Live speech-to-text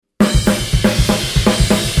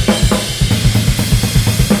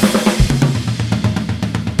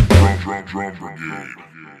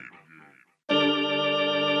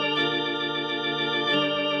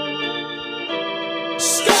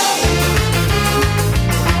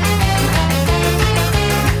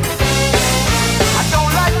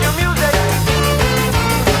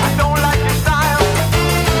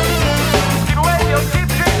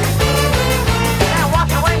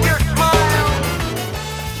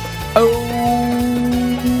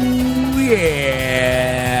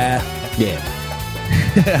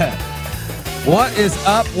What is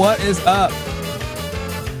up? What is up?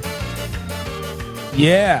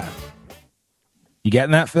 Yeah. You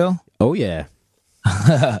getting that, Phil? Oh, yeah.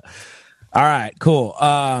 All right, cool.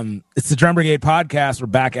 It's the Drum Brigade podcast. We're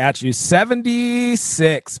back at you.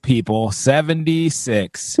 76 people.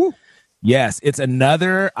 76. Woo. Yes, it's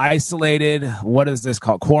another isolated, what is this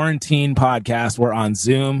called? Quarantine podcast. We're on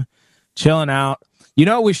Zoom, chilling out. You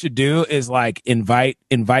know what we should do is like invite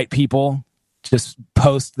people, just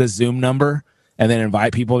post the Zoom number and then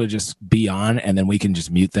invite people to just be on, and then we can just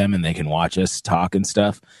mute them and they can watch us talk and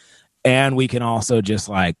stuff. And we can also just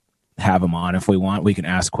like have them on if we want. We can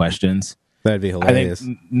ask questions. That'd be hilarious.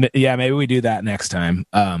 Yeah, maybe we do that next time.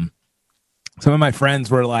 Some of my friends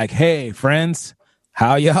were like, "Hey, friends,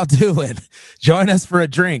 how y'all doing? Join us for a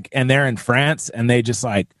drink." And they're in France, and they just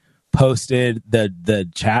like posted the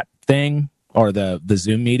chat thing or the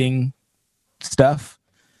Zoom meeting stuff,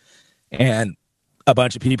 and a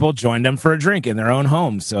bunch of people joined them for a drink in their own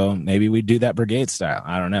homes. So maybe we do that brigade style.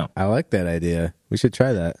 I don't know. I like that idea. We should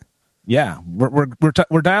try that. Yeah, we're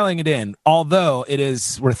dialing it in. Although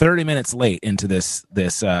we're 30 minutes late into this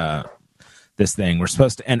thing. We're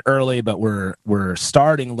supposed to end early, but we're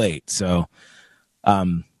starting late. So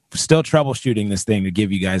still troubleshooting this thing to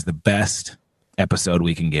give you guys the best episode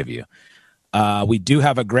we can give you. We do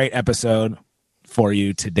have a great episode for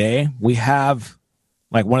you today. We have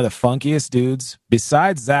like one of the funkiest dudes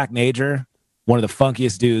besides Zach Nager, one of the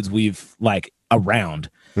funkiest dudes we've like around.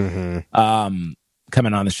 Mm-hmm.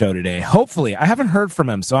 Coming on the show today. Hopefully, I haven't heard from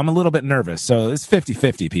him, so I'm a little bit nervous. So it's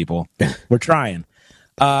 50-50, people. We're trying.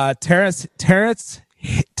 Terrence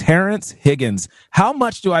Higgins. How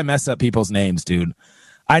much do I mess up people's names, dude?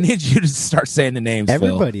 I need you to start saying the names,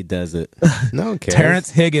 Everybody Phil. does it. No one cares. Terrence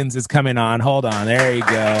Higgins is coming on. Hold on. There you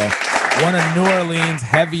go. One of New Orleans'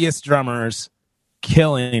 heaviest drummers.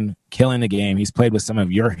 Killing the game. He's played with some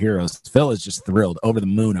of your heroes. Phil is just thrilled, over the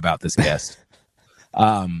moon about this guest.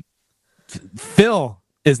 Phil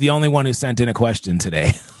is the only one who sent in a question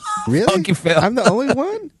today. Really? Funky Phil. I'm the only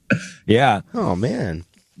one? Yeah. Oh, man.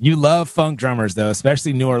 You love funk drummers, though,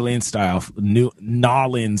 especially New Orleans style. New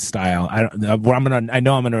Orleans style. I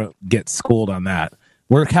know I'm gonna get schooled on that.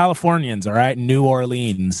 We're Californians, all right? New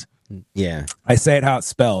Orleans. Yeah. I say it how it's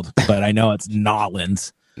spelled, but I know it's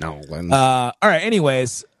Nolans. Nolans. All right.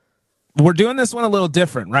 Anyways, we're doing this one a little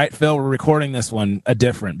different, right, Phil? We're recording this one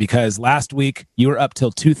different because last week you were up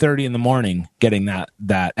till 2:30 in the morning getting that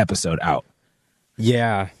episode out.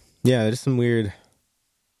 Yeah. There's some weird.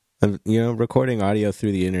 Recording audio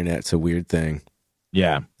through the internet's a weird thing.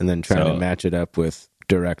 Yeah. And then trying to match it up with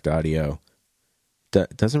direct audio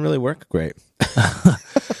doesn't really work great.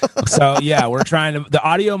 So, yeah, we're trying to... The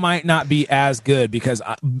audio might not be as good because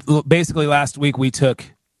basically last week we took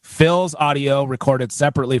Phil's audio recorded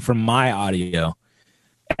separately from my audio.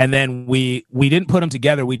 And then we didn't put them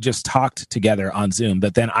together. We just talked together on Zoom.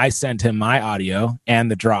 But then I sent him my audio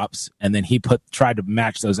and the drops, and then he tried to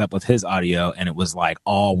match those up with his audio, and it was like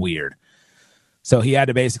all weird. So he had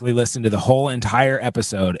to basically listen to the whole entire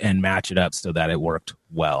episode and match it up so that it worked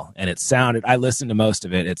well. And I listened to most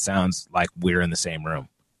of it. It sounds like we're in the same room.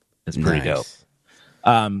 It's pretty dope.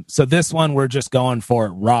 So this one, we're just going for it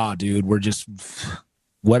raw, dude. We're just...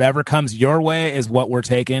 Whatever comes your way is what we're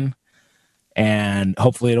taking. And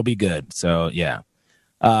hopefully it'll be good. So, yeah.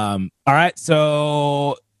 All right.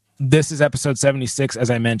 So this is episode 76.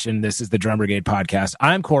 As I mentioned, this is the Drum Brigade podcast.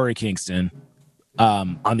 I'm Corey Kingston.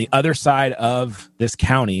 On the other side of this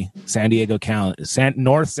county, San Diego County,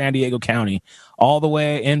 North San Diego County, all the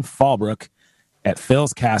way in Fallbrook at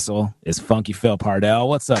Phil's Castle is Funky Phil Pardell.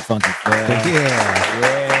 What's up, Funky Phil? Yeah.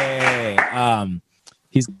 Yay.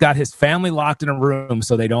 He's got his family locked in a room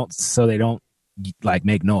so they don't like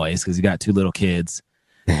make noise because he got two little kids.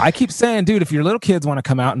 I keep saying, dude, if your little kids want to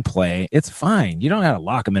come out and play, it's fine. You don't have to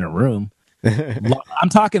lock them in a room. I'm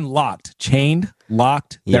talking locked, chained,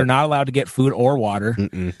 locked. Yep. They're not allowed to get food or water.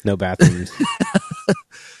 No bathrooms.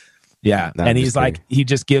 Yeah. And he's like, he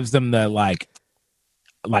just gives them the like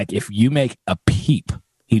if you make a peep,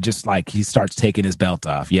 he starts taking his belt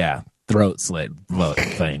off. Yeah. Throat slit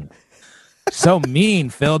thing. So mean,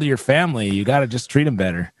 Phil, to your family. You got to just treat them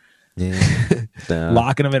better. Yeah.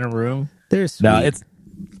 Locking them in a room. They're sweet.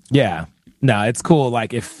 It's cool.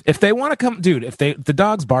 Like if they want to come, dude, if the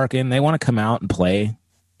dog's barking, they want to come out and play.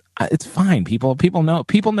 It's fine. People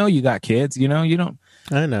know you got kids, you don't.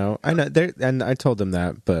 I know. And I told them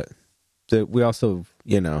that, but we also,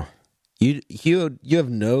 you have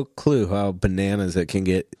no clue how bananas it can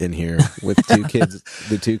get in here with two kids,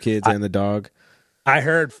 the two kids and the dog. I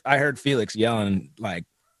heard Felix yelling like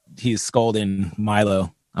he's scolding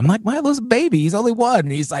Milo. I'm like, Milo's a baby. He's only one.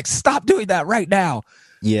 And he's like, stop doing that right now.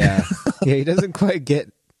 Yeah. Yeah, he doesn't quite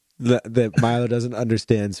get that Milo doesn't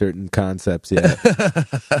understand certain concepts yet.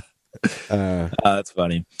 That's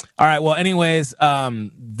funny. All right. Well, anyways,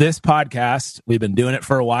 this podcast, we've been doing it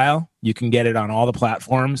for a while. You can get it on all the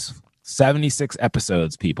platforms. 76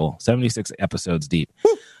 episodes, people. 76 episodes deep.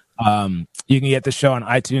 You can get the show on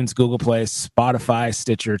iTunes, Google Play, Spotify,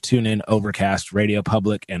 Stitcher, TuneIn, Overcast, Radio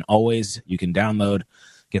Public, and always you can get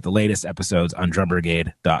the latest episodes on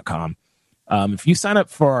drumbrigade.com. If you sign up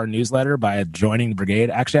for our newsletter by joining the brigade,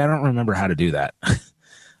 actually, I don't remember how to do that.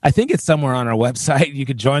 I think it's somewhere on our website. You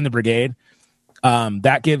could join the brigade.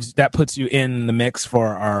 That puts you in the mix for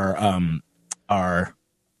our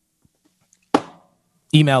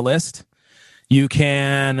email list. You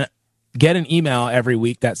can get an email every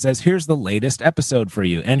week that says, here's the latest episode for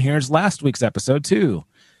you, and here's last week's episode too.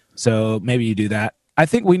 So maybe you do that. I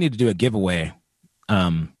think we need to do a giveaway.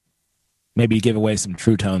 Maybe give away some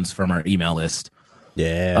True Tones from our email list.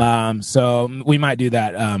 Yeah. So we might do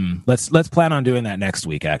that. Let's plan on doing that next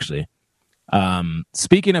week, actually.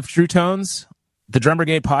 Speaking of True Tones, the Drum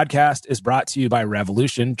Brigade podcast is brought to you by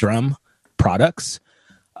Revolution Drum Products.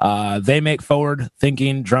 They make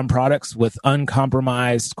forward-thinking drum products with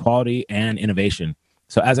uncompromised quality and innovation.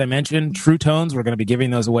 So as I mentioned, True Tones, we're going to be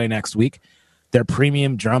giving those away next week. They're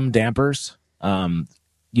premium drum dampers.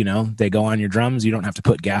 They go on your drums. You don't have to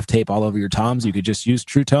put gaff tape all over your toms. You could just use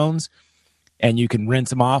True Tones, and you can rinse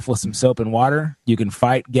them off with some soap and water. You can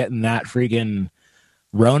fight getting that freaking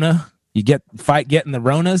Rona. Fight getting the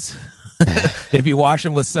Ronas if you wash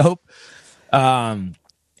them with soap. And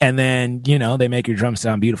then, they make your drums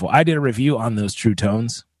sound beautiful. I did a review on those True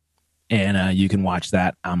Tones, and you can watch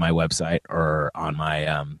that on my website or on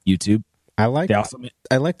my YouTube. I like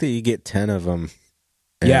that you get 10 of them.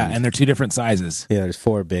 And they're 2 different sizes. Yeah, there's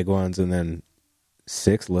 4 big ones and then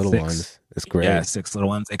 6 little ones. It's great. Yeah, 6 little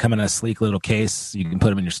ones. They come in a sleek little case. You can put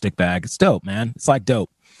them in your stick bag. It's dope, man. It's like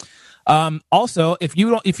dope. Also, if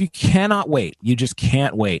you cannot wait, you just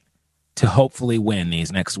can't wait to hopefully win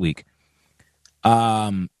these next week.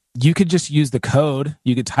 You could just use the code.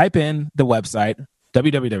 You could type in the website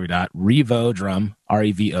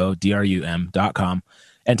revodrum.com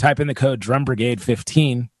and type in the code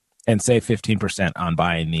DrumBrigade15 and save 15% on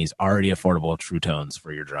buying these already affordable True Tones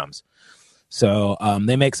for your drums. So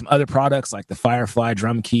they make some other products like the Firefly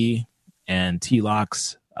drum key and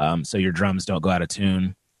T-locks, so your drums don't go out of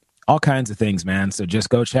tune. All kinds of things, man. So just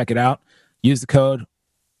go check it out. Use the code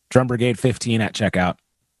DrumBrigade15 at checkout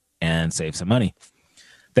and save some money.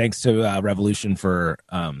 Thanks to Revolution for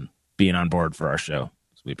being on board for our show.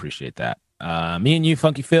 So we appreciate that. Me and you,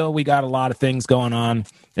 Funky Phil, we got a lot of things going on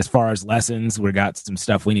as far as lessons. We got some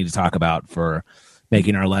stuff we need to talk about for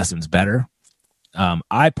making our lessons better.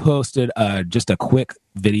 I posted just a quick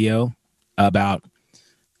video about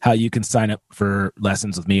how you can sign up for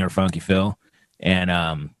lessons with me or Funky Phil. And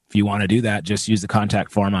if you want to do that, just use the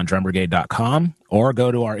contact form on drumbrigade.com or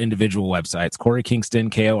go to our individual websites, Corey Kingston,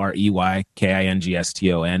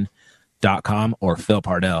 KoreyKingston.com, or Phil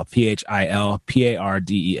Pardell,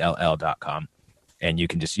 PhilPardell.com. And you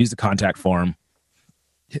can just use the contact form,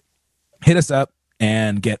 hit us up,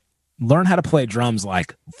 and learn how to play drums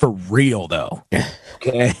like for real, though.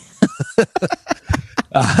 Okay.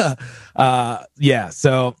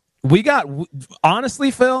 So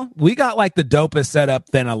honestly, Phil, we got like the dopest setup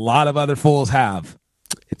than a lot of other fools have.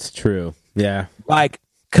 It's true. Yeah. Like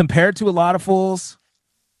compared to a lot of fools,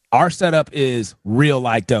 our setup is real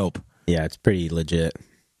like dope. Yeah, it's pretty legit.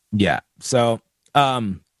 Yeah. So,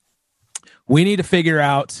 we need to figure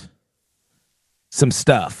out some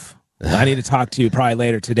stuff. I need to talk to you probably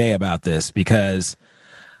later today about this because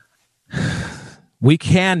we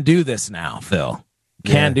can do this now, Phil.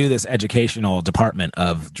 Can do this educational department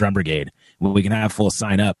of Drum Brigade. We can have full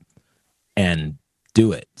sign up and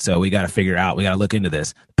do it. So we got to figure out, we got to look into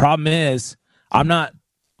this. The problem is I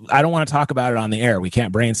don't want to talk about it on the air. We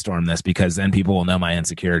can't brainstorm this because then people will know my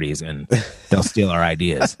insecurities and they'll steal our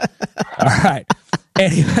ideas. All right.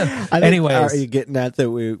 Anyways, are you getting at that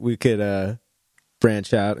we could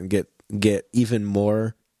branch out and get even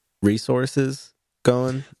more resources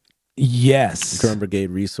going? Yes. Drum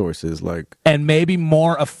Brigade resources, and maybe a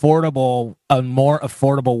more affordable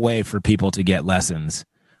way for people to get lessons.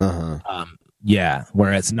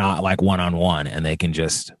 Where it's not like one-on-one and they can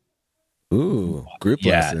just group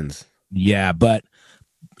lessons. I'm going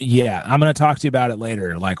to talk to you about it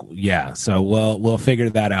later. So we'll figure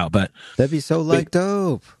that out. But that'd be so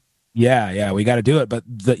dope. Yeah, we got to do it. But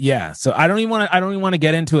so I don't even want to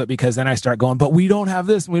get into it because then I start going, but we don't have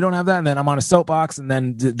this and we don't have that, and then I'm on a soapbox, and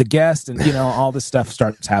then the guest, and all this stuff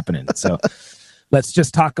starts happening. So let's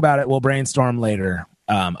just talk about it. We'll brainstorm later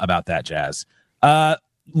about that jazz.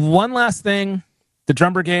 one last thing, the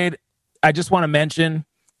Drum Brigade, I just want to mention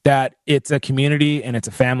that it's a community and it's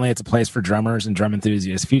a family. It's a place for drummers and drum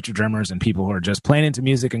enthusiasts, future drummers, and people who are just playing into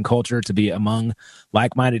music and culture to be among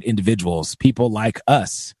like-minded individuals, people like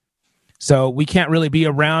us. So we can't really be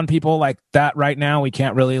around people like that right now. We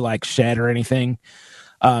can't really like shed or anything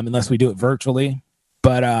unless we do it virtually.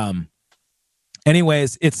 But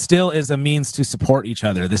anyways, it still is a means to support each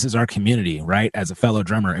other. This is our community, right? As a fellow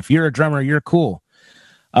drummer. If you're a drummer, you're cool.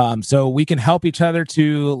 So we can help each other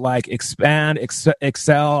to like expand,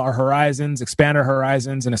 excel our horizons, expand our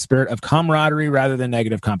horizons in a spirit of camaraderie rather than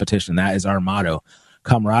negative competition. That is our motto,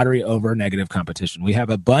 camaraderie over negative competition. We have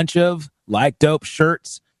a bunch of like dope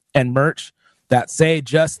shirts and merch that say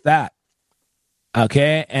just that.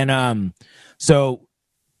 Okay. And, so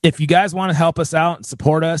if you guys want to help us out and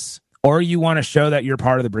support us, or you want to show that you're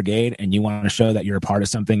part of the brigade and you want to show that you're a part of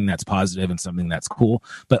something that's positive and something that's cool,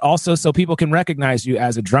 but also so people can recognize you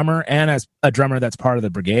as a drummer and as a drummer that's part of the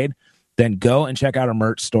brigade, then go and check out our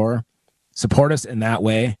merch store. Support us in that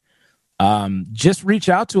way. Just reach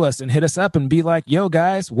out to us and hit us up and be like, yo,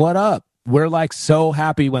 guys, what up? We're like so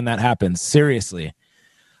happy when that happens. Seriously.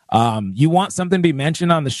 You want something to be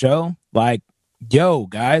mentioned on the show? Like, yo,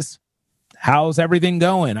 guys, how's everything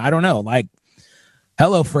going? I don't know. Like,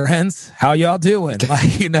 hello, friends. How y'all doing?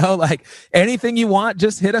 Like, you know, like anything you want,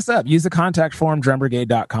 just hit us up. Use the contact form,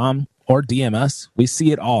 drumbrigade.com, or DM us. We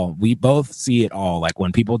see it all. We both see it all. Like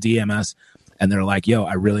when people DM us and they're like, yo,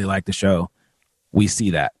 I really like the show. We see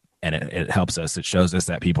that and it helps us. It shows us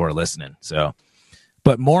that people are listening. So,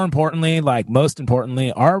 but more importantly, like most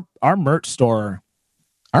importantly, our merch store,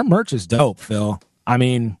 our merch is dope, Phil. I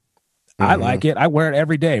mean, I like it. I wear it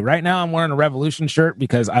every day. Right now I'm wearing a Revolution shirt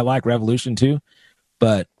because I like Revolution too.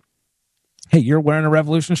 But hey, you're wearing a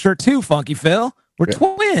Revolution shirt too, Funky Phil. We're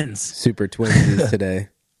twins. Super twinsies today.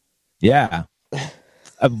 Yeah.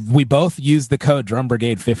 We both used the code Drum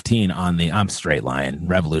Brigade 15 on the, I'm straight lying,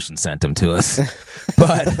 Revolution sent them to us.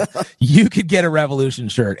 But you could get a Revolution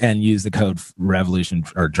shirt and use the code Revolution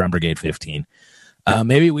or Drum Brigade 15.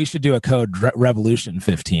 Maybe we should do a code Revolution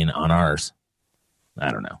 15 on ours. I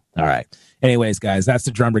don't know. All right. Anyways, guys, that's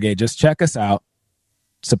the Drum Brigade. Just check us out.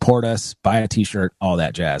 Support us, buy a t-shirt, all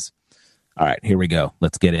that jazz. All right, here we go.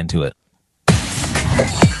 Let's get into it.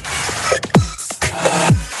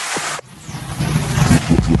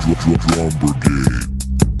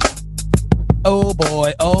 Oh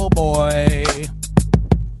boy, oh boy.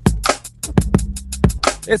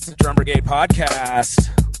 It's the Drum Brigade podcast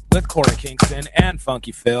with Corey Kingston and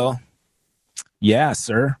Funky Phil. Yeah,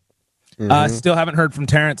 sir. Still haven't heard from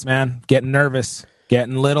Terrence, man. Getting nervous.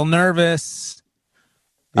 Getting a little nervous.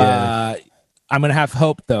 Yeah. I'm gonna have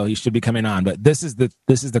hope though. He should be coming on, but this is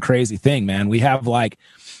the crazy thing, man. We have like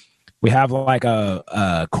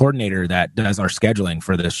a coordinator that does our scheduling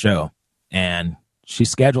for this show, and she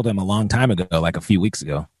scheduled him a long time ago, like a few weeks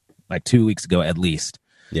ago, like 2 weeks ago at least.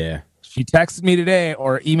 Yeah. She texted me today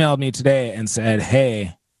or emailed me today and said,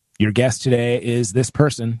 "Hey, your guest today is this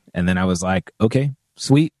person," and then I was like, "Okay,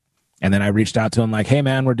 sweet." And then I reached out to him like, "Hey,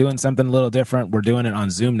 man, we're doing something a little different. We're doing it on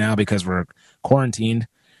Zoom now because we're quarantined."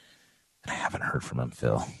 I haven't heard from him,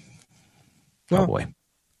 Phil. Well, oh boy,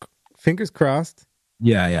 fingers crossed.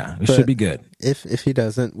 Yeah, it should be good. If he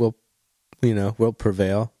doesn't, we'll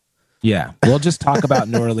prevail. Yeah, we'll just talk about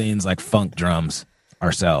New Orleans like funk drums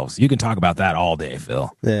ourselves. You can talk about that all day,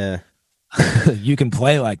 Phil. Yeah, you can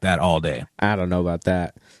play like that all day. I don't know about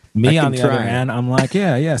that. Me on the other hand, I'm like,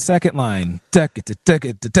 yeah, second line. I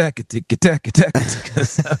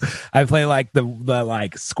play like the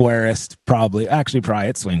like squarest, probably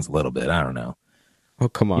it swings a little bit. I don't know. Oh,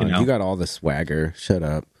 come on. You got all the swagger. Shut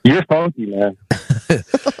up. You're funky, man.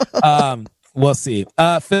 We'll see.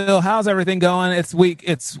 Phil, how's everything going? It's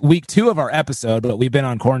week 2 of our episode, but we've been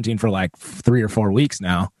on quarantine for like 3 or 4 weeks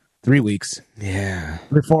now. 3 weeks. Yeah.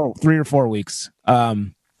 3 or 4 weeks.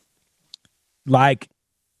 Like,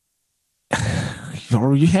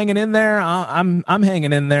 are you hanging in there? I'm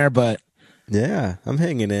hanging in there, but yeah, I'm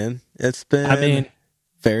hanging in. It's been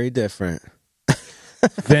very different.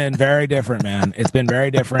 Been very different, man. It's been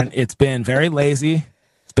very different. It's been very lazy.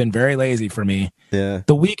 It's been very lazy for me. Yeah.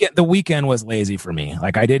 The weekend was lazy for me.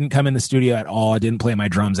 Like I didn't come in the studio at all. I didn't play my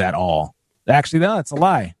drums at all. Actually, no, that's a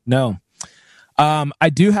lie. No. I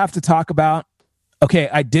do have to talk about, okay,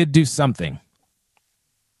 I did do something.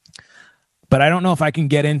 But I don't know if I can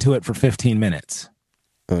get into it for 15 minutes.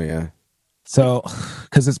 Oh, yeah. So,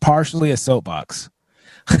 because it's partially a soapbox.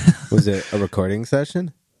 Was it a recording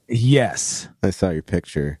session? Yes. I saw your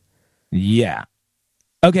picture. Yeah.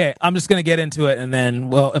 Okay, I'm just going to get into it, and then,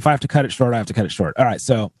 well, if I have to cut it short, I have to cut it short. All right,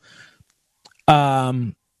 so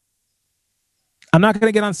I I'm not going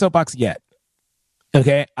to get on soapbox yet.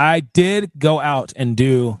 Okay. I did go out and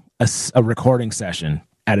do a recording session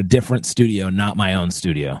at a different studio, not my own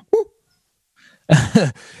studio.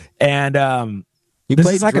 And you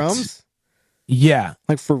played like drums? Yeah.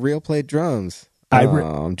 Like for real played drums.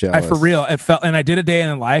 I'm jealous. For real. It felt, and I did a day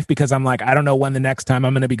in life because I'm like, I don't know when the next time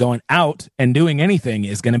I'm going to be going out and doing anything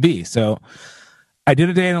is going to be. So I did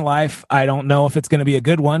a day in the life. I don't know if it's going to be a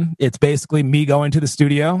good one. It's basically me going to the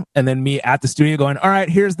studio and then me at the studio going, all right,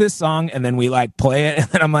 here's this song. And then we like play it. And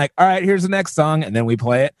then I'm like, all right, here's the next song. And then we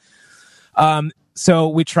play it. So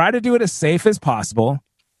we try to do it as safe as possible.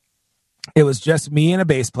 It was just me and a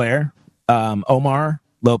bass player, Omar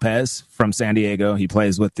Lopez from San Diego. He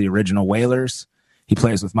plays with the original Wailers. He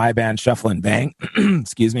plays with my band, Shuffle and Bang.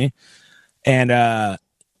 Excuse me. And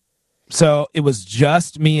so it was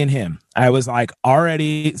just me and him. I was like,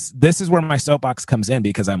 already, this is where my soapbox comes in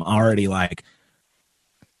because I'm already like,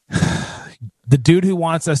 the dude who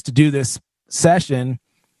wants us to do this session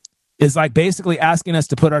is like basically asking us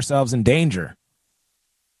to put ourselves in danger.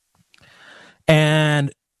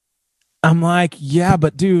 And I'm like, yeah,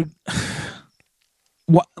 but dude,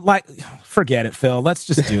 what? Like, forget it, Phil. Let's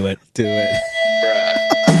just do it. Do it.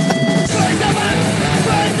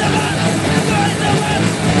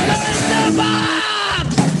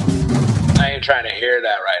 I ain't trying to hear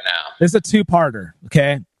that right now. It's a two-parter,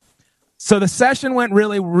 okay? So the session went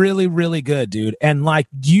really, really, really good, dude. And like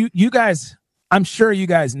you guys, I'm sure you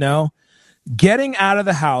guys know, getting out of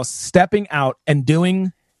the house, stepping out and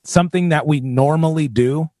doing something that we normally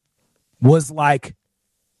do was like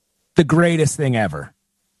the greatest thing ever.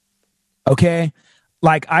 Okay?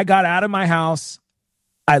 Like I got out of my house,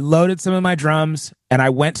 I loaded some of my drums, and I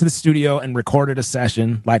went to the studio and recorded a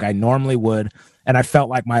session like I normally would, and I felt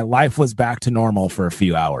like my life was back to normal for a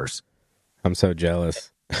few hours. I'm so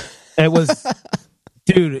jealous. It was,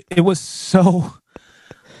 dude, it was so,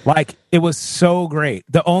 like, it was so great.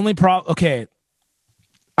 The only problem, okay,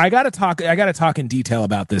 I gotta talk in detail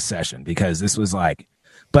about this session because this was like,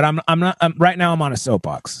 but right now I'm on a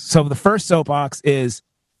soapbox. So the first soapbox is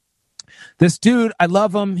this dude, I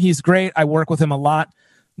love him, he's great, I work with him a lot.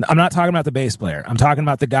 I'm not talking about the bass player. I'm talking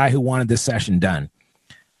about the guy who wanted this session done.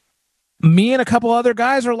 Me and a couple other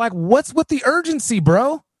guys are like, what's with the urgency,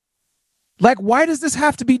 bro? Like, why does this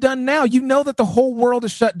have to be done now? You know that the whole world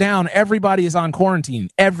is shut down. Everybody is on quarantine.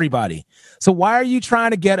 Everybody. So why are you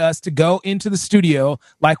trying to get us to go into the studio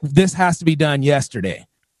like this has to be done yesterday?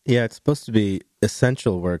 Yeah, it's supposed to be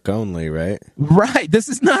essential work only, right? Right. This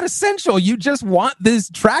is not essential. You just want these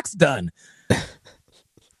tracks done.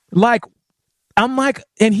 Like, I'm like,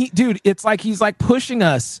 and it's like he's like pushing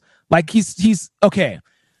us. Like he's okay.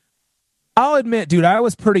 I'll admit, dude, I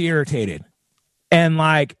was pretty irritated. And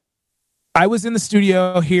like I was in the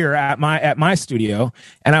studio here at my studio,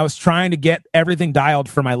 and I was trying to get everything dialed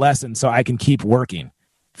for my lesson so I can keep working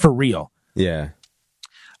for real. Yeah.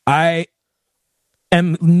 I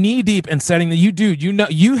am knee deep in setting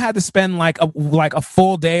you had to spend like a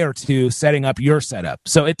full day or two setting up your setup.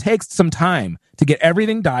 So it takes some time to get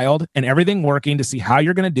everything dialed and everything working to see how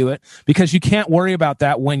you're going to do it, because you can't worry about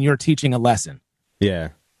that when you're teaching a lesson. Yeah.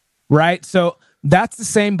 Right. So that's the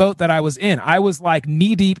same boat that I was in. I was like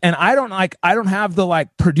knee deep, and I don't have the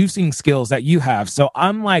like producing skills that you have. So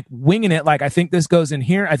I'm like winging it. Like, I think this goes in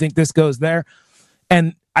here. I think this goes there.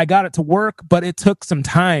 And I got it to work, but it took some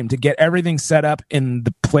time to get everything set up in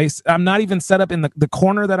the place. I'm not even set up in the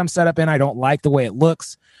corner that I'm set up in. I don't like the way it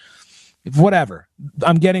looks. Whatever.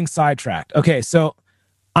 I'm getting sidetracked. Okay. So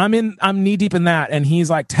I'm knee deep in that. And he's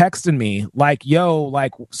like texting me like, yo,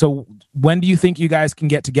 like, so when do you think you guys can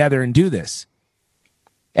get together and do this?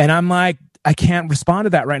 And I'm like, I can't respond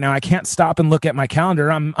to that right now. I can't stop and look at my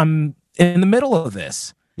calendar. I'm in the middle of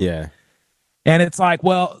this. Yeah. And it's like,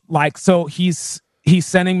 well, like, so he's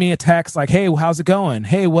sending me a text like, hey, how's it going?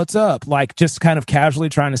 Hey, what's up? Like, just kind of casually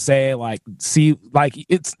trying to say, like, see, like,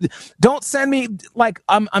 don't send me like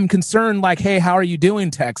I'm concerned, like, hey, how are you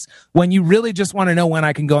doing text, when you really just want to know when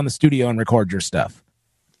I can go in the studio and record your stuff.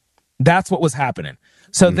 That's what was happening.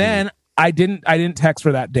 So then I didn't text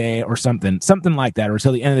for that day or something like that, or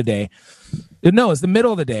till the end of the day. No, it's the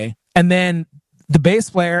middle of the day. And then the bass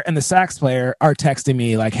player and the sax player are texting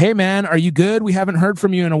me like, hey man, are you good? We haven't heard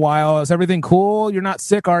from you in a while. Is everything cool? You're not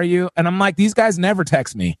sick, are you? And I'm like, these guys never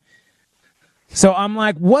text me. So I'm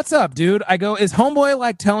like, what's up, dude? I go, is homeboy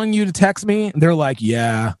like telling you to text me? And they're like,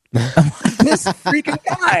 yeah. I'm like, this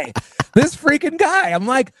freaking guy. I'm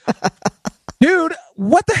like, dude,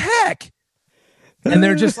 what the heck? And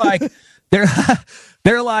they're just like,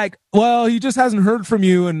 they're like, well, he just hasn't heard from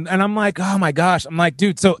you. And I'm like, oh my gosh. I'm like,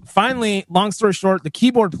 dude. So finally, long story short, the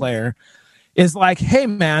keyboard player is like, hey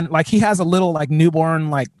man, like he has a little like newborn,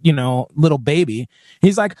 like, you know, little baby.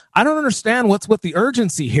 He's like, I don't understand what's with the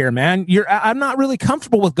urgency here, man. I'm not really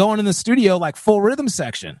comfortable with going in the studio like full rhythm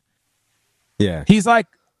section. Yeah. He's like,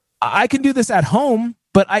 I can do this at home,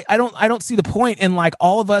 but I don't see the point in like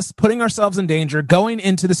all of us putting ourselves in danger, going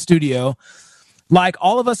into the studio. Like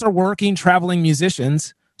all of us are working, traveling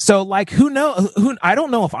musicians. So like, I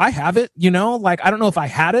don't know if I have it, you know, like, I don't know if I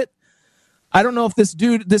had it. I don't know if this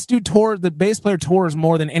dude the bass player tours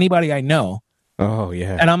more than anybody I know. Oh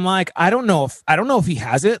yeah. And I'm like, I don't know if he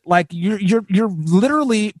has it. Like you're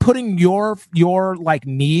literally putting your like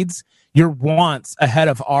needs, your wants ahead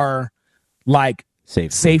of our like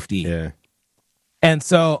safety. Yeah. And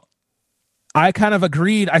so I kind of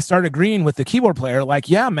agreed. I started agreeing with the keyboard player. Like,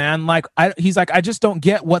 yeah, man, like he's like, I just don't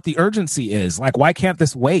get what the urgency is. Like, why can't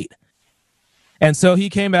this wait? And so he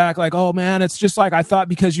came back like, oh man, it's just like, I thought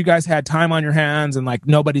because you guys had time on your hands and like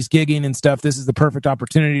nobody's gigging and stuff, this is the perfect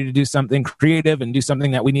opportunity to do something creative and do something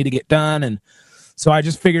that we need to get done. And so I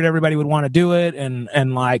just figured everybody would want to do it.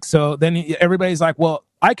 And like, so then everybody's like, well,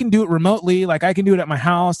 I can do it remotely. Like I can do it at my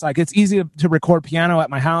house. Like it's easy to record piano at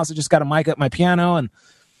my house. I just got a mic at my piano. And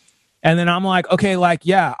then I'm like, okay, like,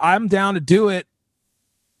 yeah, I'm down to do it.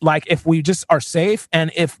 Like if we just are safe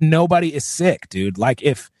and if nobody is sick, dude, like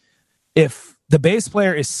if the bass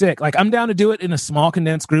player is sick, like I'm down to do it in a small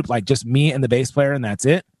condensed group, like just me and the bass player and that's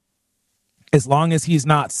it. As long as he's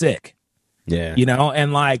not sick. Yeah. You know,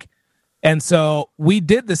 and so we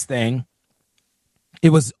did this thing. It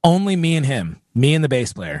was only me and him, me and the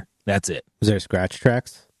bass player. That's it. Was there scratch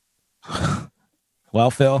tracks? Well,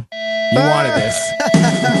 Phil, you wanted this.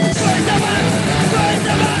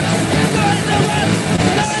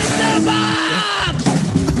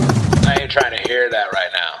 I ain't trying to hear that right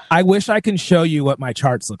now. I wish I can show you what my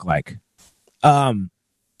charts look like. The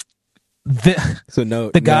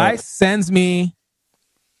guy sends me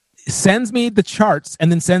the charts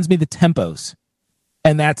and then sends me the tempos.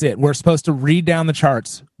 And that's it. We're supposed to read down the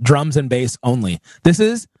charts, drums and bass only. This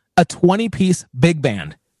is a 20-piece big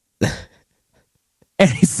band. And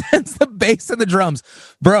he sends the bass and the drums.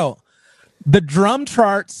 Bro, the drum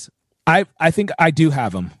charts, I think I do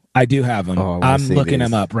have them. Oh, I'm looking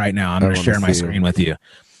them up right now. I'm going to share my screen with you.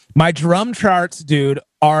 My drum charts, dude,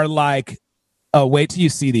 are like, oh, wait till you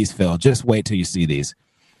see these, Phil. Just wait till you see these.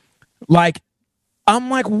 Like, I'm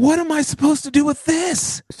like, what am I supposed to do with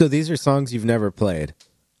this? So these are songs you've never played?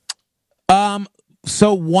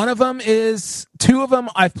 So two of them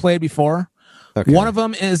I've played before. Okay. One of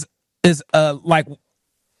them is like,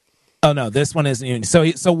 oh no, this one isn't even.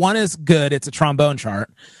 So one is good. It's a trombone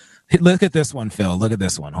chart. Look at this one, Phil. Look at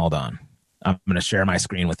this one. Hold on. I'm going to share my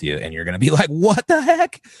screen with you and you're going to be like, what the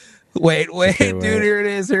heck? Wait, okay, dude, here it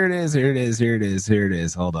is.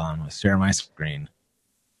 Hold on. Let's share my screen.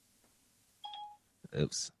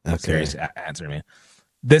 Oops. Okay. Serious, answer me.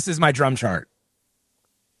 This is my drum chart.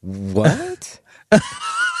 What?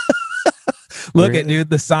 Look at, dude,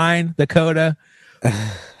 the sign, the coda.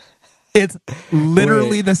 It's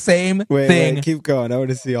literally the same thing. Wait, keep going. I want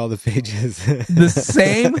to see all the pages. The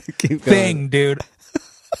same thing, dude.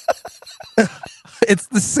 It's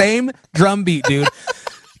the same drum beat, dude.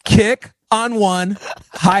 Kick on one,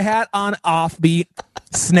 hi-hat on offbeat,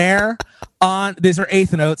 snare on, these are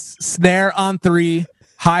eighth notes, snare on three,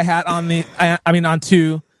 hi-hat on on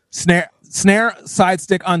two, snare side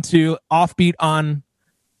stick on two, offbeat on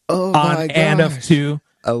and of two.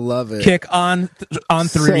 I love it. Kick on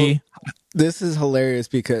three. So, this is hilarious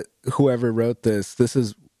because whoever wrote this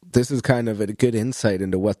is kind of a good insight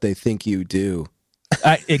into what they think you do.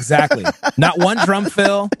 Exactly. Not one drum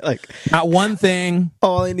fill, like not one thing.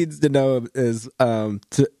 All he needs to know is to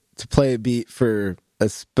play a beat for a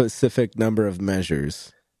specific number of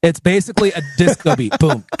measures. It's basically a disco beat.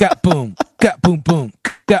 Boom, got boom, got boom, boom,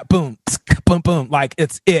 got boom, boom, boom. Like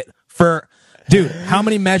it's it for. Dude, how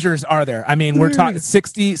many measures are there? I mean, we're talking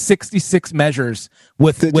 66 measures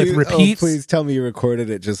with repeats. Oh, please tell me you recorded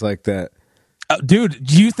it just like that. Dude,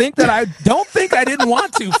 do you think that I don't think I didn't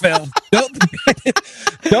want to, Phil? Don't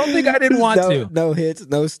think I didn't want to. No hits,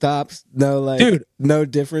 no stops, no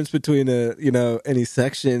difference between any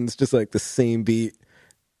sections, just like the same beat.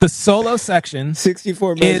 The solo section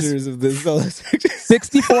 64 measures of the solo section.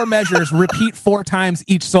 64 measures, repeat 4 times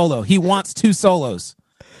each solo. He wants 2 solos.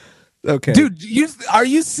 Okay. Dude, are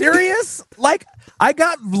you serious? Like, I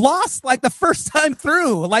got lost like the first time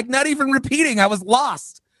through. Like, not even repeating. I was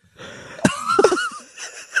lost.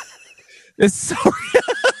 It's so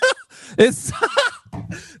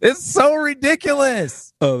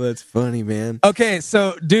ridiculous. Oh, that's funny, man. Okay,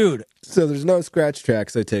 so, dude. So there's no scratch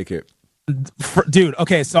tracks, I take it. Dude,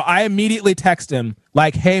 okay, so I immediately text him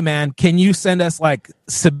like, hey man, can you send us like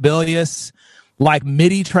Sibelius, like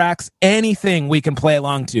MIDI tracks, anything we can play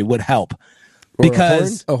along to would help. Or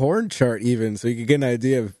Because a horn chart even, so you could get an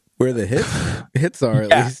idea of where the hits are at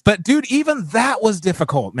yeah, least. but dude, even that was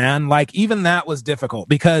difficult, man. Like even that was difficult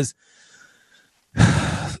because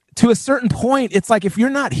to a certain point, it's like if you're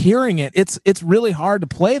not hearing it, it's really hard to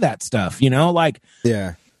play that stuff, you know? Like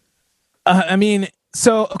Yeah. I mean,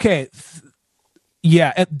 so okay,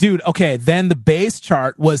 yeah, dude. Okay, then the bass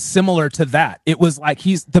chart was similar to that. It was like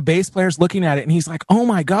the bass player's looking at it and he's like, "Oh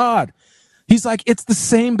my god!" He's like, "It's the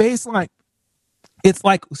same bass line." It's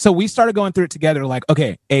like, so we started going through it together. Like,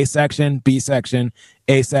 okay, A section, B section,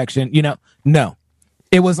 A section. You know, no,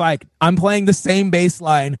 it was like I'm playing the same bass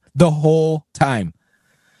line the whole time,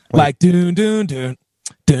 like dun dun dun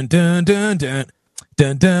dun dun dun dun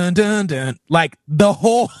dun dun dun dun, like the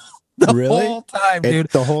whole. Really? Whole time, dude.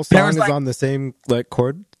 The whole song is on the same like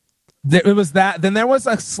chord? It was that. Then there was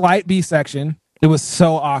a slight B section. It was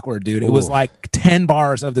so awkward, dude. It was like 10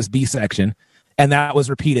 bars of this B section, and that was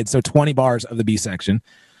repeated. So 20 bars of the B section.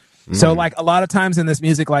 So like a lot of times in this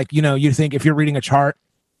music, like, you know, you think if you're reading a chart,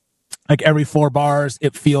 like every 4 bars,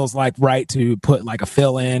 it feels like right to put like a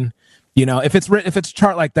fill in. You know, if it's a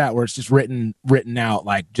chart like that where it's just written out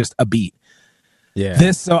like just a beat.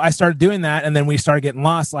 Yeah. So I started doing that, and then we started getting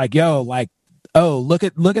lost. Like, yo, like, oh, look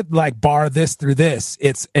at like bar this through this.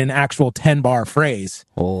 It's an actual 10-bar phrase.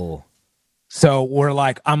 Oh. So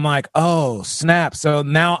I'm like, oh snap. So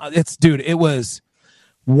now it was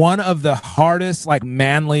one of the hardest, like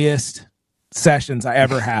manliest sessions I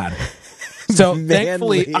ever had. So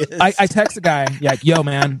thankfully, I text the guy like, yo,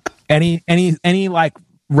 man, any like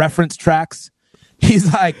reference tracks?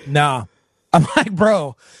 He's like, nah. I'm like,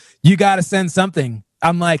 bro, you got to send something.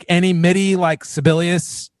 I'm like, any MIDI, like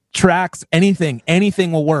Sibelius tracks, anything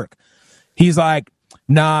will work. He's like,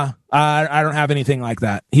 nah, I don't have anything like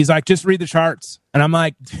that. He's like, just read the charts. And I'm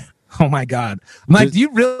like, oh my God. I'm like, do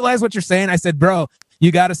you realize what you're saying? I said, bro,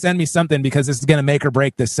 you got to send me something because this is going to make or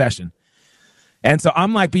break this session. And so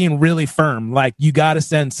I'm like being really firm. Like, you got to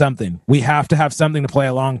send something. We have to have something to play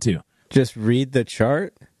along to. Just read the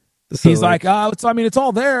chart? So he's like, oh, it's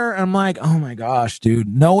all there. And I'm like, oh my gosh, dude.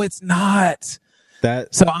 No, it's not.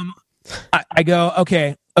 So I go,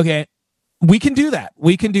 okay. We can do that.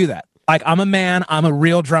 Like, I'm a man. I'm a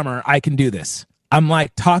real drummer. I can do this. I'm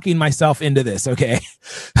like talking myself into this. Okay.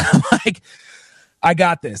 I'm like, I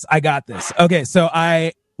got this. Okay. So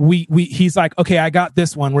he's like, okay, I got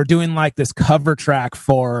this one. We're doing like this cover track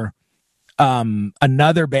for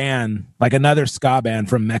another band, like another ska band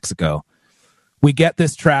from Mexico. We get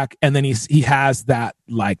this track, and then he has that,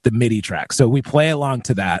 like the MIDI track. So we play along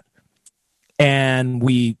to that, and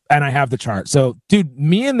I have the chart. So, dude,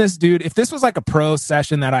 me and this dude, if this was like a pro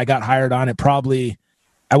session that I got hired on,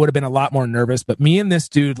 I would have been a lot more nervous. But me and this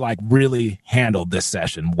dude like really handled this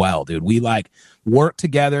session well, dude. We like worked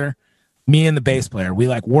together. Me and the bass player, we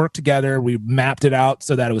like worked together. We mapped it out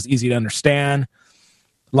so that it was easy to understand.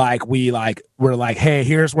 Like we're like, hey,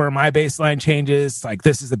 here's where my bass line changes. Like,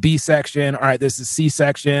 this is the B section. All right, this is C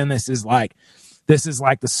section. This is like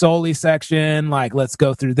the soli section. Like, let's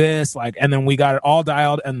go through this. Like, and then we got it all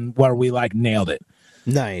dialed, and where we like nailed it.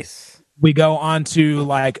 Nice. We go on to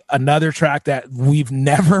like another track that I've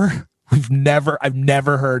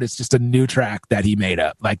never heard. It's just a new track that he made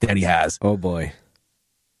up, like that he has. Oh boy.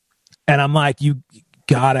 And I'm like, you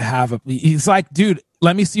gotta have he's like, dude,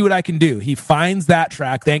 let me see what I can do. He finds that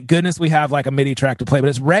track. Thank goodness we have like a MIDI track to play, but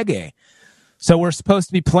it's reggae. So we're supposed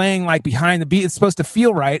to be playing like behind the beat. It's supposed to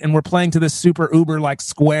feel right. And we're playing to this super uber like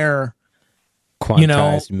square,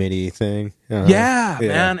 quantized MIDI thing. Uh-huh. Yeah,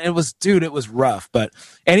 man. It was rough. But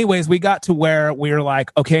anyways, we got to where we were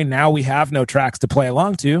like, okay, now we have no tracks to play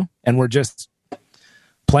along to. And we're just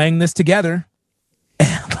playing this together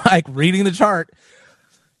and like reading the chart.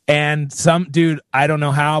 And I don't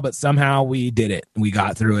know how, but somehow we did it. We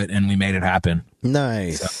got through it and we made it happen.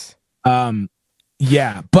 Nice. So,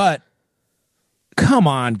 yeah, but come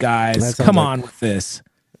on, guys. Come on with this.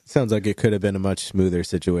 Sounds like it could have been a much smoother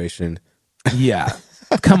situation. Yeah.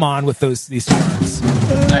 Come on with these charts.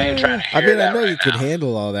 I ain't trying to hear that. I know you could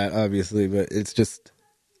handle all that, obviously, but it's just,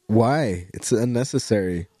 why? It's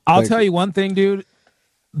unnecessary. I'll tell you one thing, dude.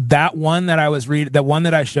 That one that I was reading, the one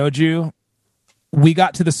that I showed you, we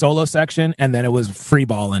got to the solo section and then it was free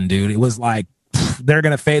balling, dude. It was like, they're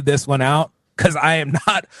going to fade this one out because I'm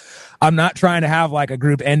not trying to have like a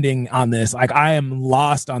group ending on this. Like, I am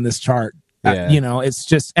lost on this chart. Yeah. It's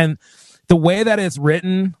just, and the way that it's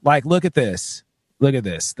written, like, look at this.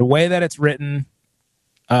 The way that it's written,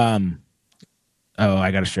 Oh,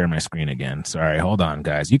 I got to share my screen again. Sorry. Hold on,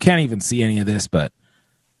 guys. You can't even see any of this, but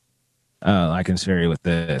I can share you with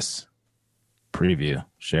this. Preview.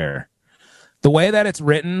 Share. The way that it's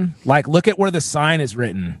written, like, look at where the sign is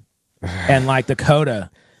written and, like, the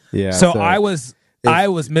coda. Yeah. So I was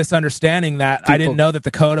misunderstanding that. I didn't know that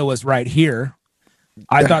the coda was right here.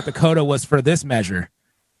 I thought the coda was for this measure.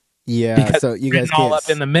 Yeah, because so you guys all can't up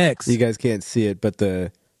in the mix. You guys can't see it, but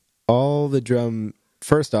all the drum.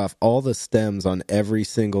 First off, all the stems on every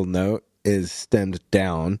single note is stemmed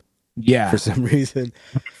down. Yeah, for some reason.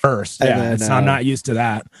 First, and yeah, then, so I'm not used to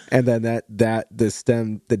that. And then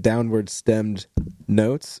the downward stemmed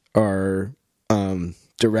notes are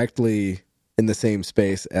directly in the same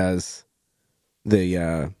space as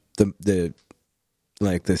the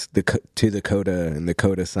like this to the coda and the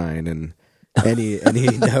coda sign and any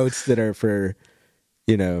notes that are for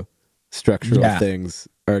structural things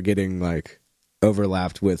are getting like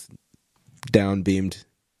overlapped with downbeamed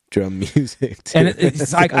drum music too. And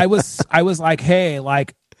it's like I was like, hey,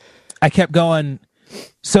 like I kept going.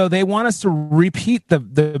 So they want us to repeat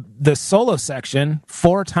the solo section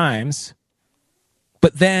 4 times,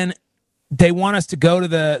 but then they want us to go to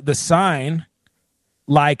the sign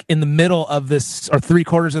like in the middle of this or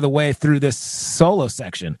 3/4 of the way through this solo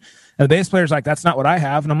section. And the bass player's like, that's not what I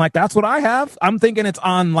have. And I'm like, that's what I have. I'm thinking it's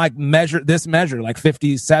on like measure like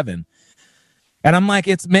 57. And I'm like,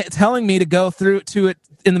 it's telling me to go through to it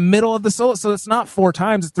in the middle of the solo. So it's not 4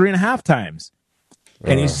 times, it's 3.5 times.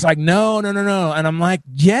 And he's just like, no. And I'm like,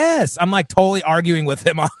 yes. I'm like totally arguing with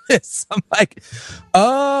him on this. I'm like,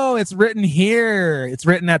 oh, it's written here. It's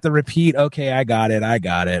written at the repeat. Okay, I got it.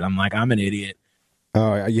 I'm like, I'm an idiot.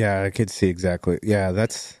 Oh, yeah, I could see exactly. Yeah,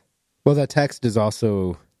 that text is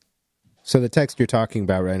also, so the text you're talking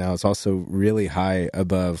about right now is also really high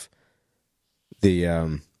above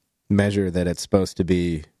the measure that it's supposed to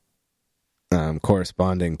be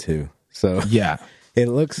corresponding to. So yeah, it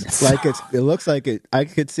looks like I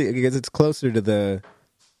could see it because it's closer to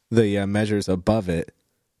the measures above it.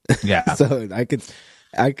 Yeah. So I could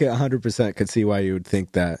 100% could see why you would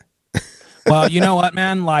think that. Well, you know what,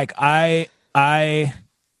 man? Like I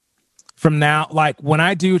from now, like when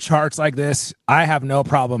I do charts like this, I have no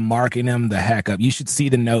problem marking them the heck up. You should see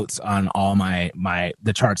the notes on all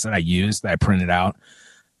the charts that I use that I printed out.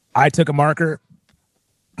 I took a marker.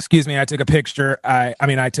 Excuse me. I took a picture.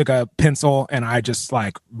 I took a pencil and I just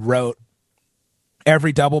like wrote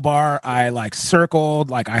every double bar. I like circled,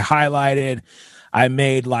 like I highlighted. I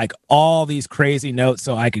made like all these crazy notes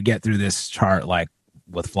so I could get through this chart like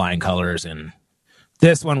with flying colors. And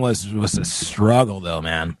this one was a struggle though,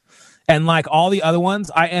 man. And like all the other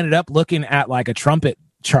ones, I ended up looking at like a trumpet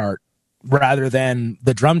chart rather than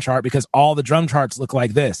the drum chart because all the drum charts look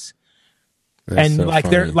like this. That's and so like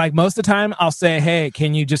funny. they're like most of the time I'll say, hey,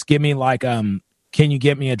 can you just give me like can you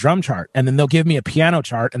get me a drum chart? And then they'll give me a piano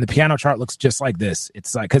chart, and the piano chart looks just like this.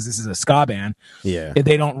 It's like because this is a ska band. Yeah,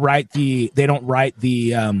 they don't write the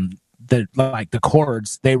like the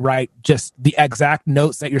chords. They write just the exact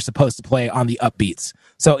notes that you're supposed to play on the upbeats.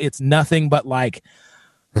 So it's nothing but like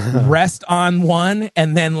rest on one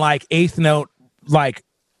and then like eighth note like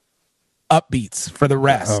upbeats for the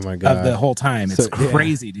rest of the whole time. It's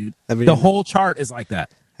crazy, dude. I mean, the whole chart is like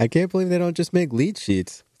that. I can't believe they don't just make lead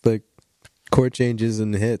sheets like chord changes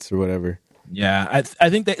and hits or whatever. Yeah, I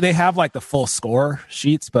think they have like the full score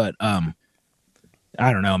sheets, but I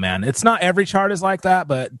don't know, man. It's not every chart is like that,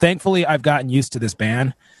 but thankfully I've gotten used to this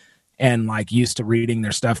band and like used to reading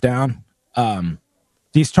their stuff down.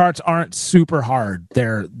 These charts aren't super hard.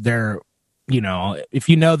 They're if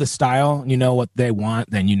you know the style, you know what they want,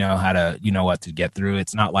 then you know what to get through.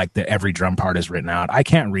 It's not like every drum part is written out. I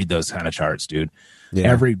can't read those kind of charts, dude.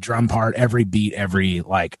 Yeah. Every drum part, every beat,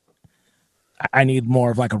 I need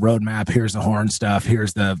more of like a roadmap. Here's the horn stuff.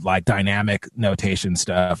 Here's the like dynamic notation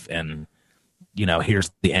stuff. And,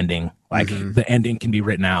 here's the ending. Like the ending can be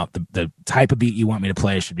written out. The type of beat you want me to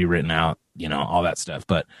play should be written out, all that stuff.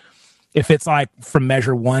 But if it's like from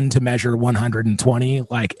measure 1 to measure 120,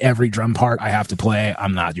 like every drum part I have to play,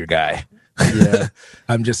 I'm not your guy. Yeah.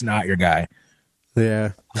 I'm just not your guy.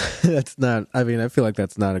 Yeah. That's not, I mean, I feel like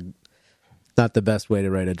that's not the best way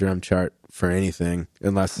to write a drum chart for anything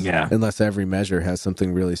unless every measure has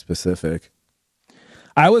something really specific.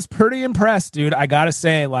 I was pretty impressed, dude. I gotta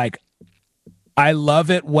say, like, I love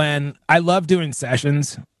doing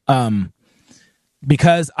sessions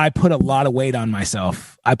because I put a lot of weight on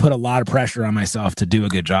myself. I put a lot of pressure on myself to do a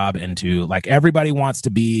good job and to, like, everybody wants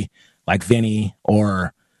to be like Vinny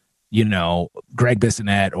or, Greg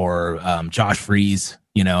Bissonette or Josh Freeze,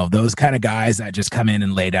 those kind of guys that just come in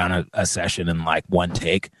and lay down a session in like one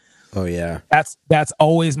take. Oh yeah. That's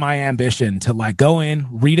always my ambition, to like go in,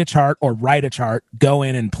 read a chart or write a chart, go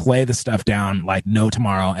in and play the stuff down like no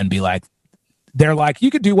tomorrow, and be like, they're like, you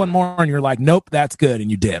could do one more, and you're like, nope, that's good, and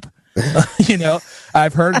you dip. You know,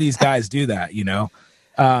 I've heard these guys do that, you know.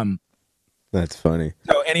 That's funny.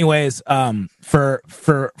 So anyways, for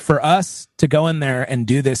us to go in there and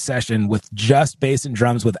do this session with just bass and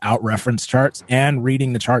drums without reference charts and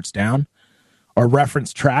reading the charts down or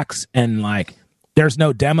reference tracks, and like there's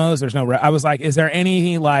no demos, there's no I was like, is there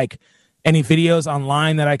any videos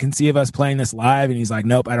online that I can see of us playing this live? And he's like,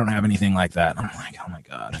 nope, I don't have anything like that. I'm like, oh my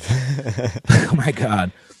god. Oh my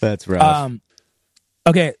god, that's rough.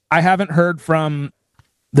 Okay, I haven't heard from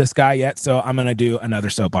this guy yet, so I'm gonna do another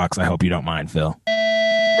soapbox. I hope you don't mind, Phil.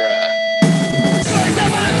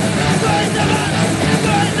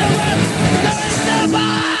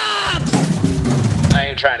 I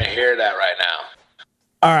ain't trying to hear that right now.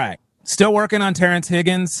 All right, still working on Terrence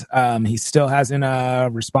Higgins. He still hasn't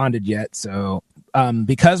responded yet. So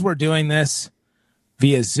because we're doing this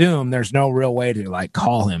via Zoom, there's no real way to like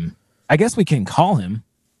call him. I guess we can call him,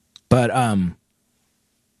 but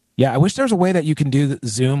yeah, I wish there was a way that you can do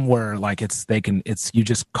Zoom where like you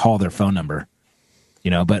just call their phone number,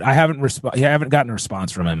 you know. But I haven't gotten a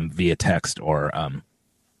response from him via text or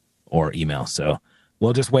email. So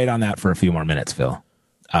we'll just wait on that for a few more minutes, Phil.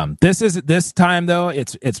 This time though,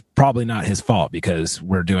 it's probably not his fault because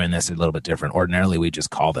we're doing this a little bit different. Ordinarily, we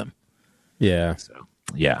just call them. Yeah. So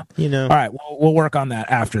yeah, you know. All right, we'll work on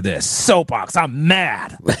that after this soapbox. I'm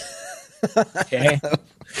mad. Okay.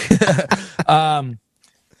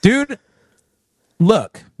 Dude,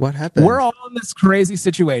 look. What happened? We're all in this crazy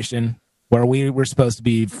situation where we were supposed to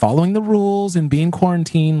be following the rules and being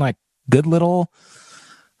quarantined like good little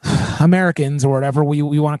Americans or whatever we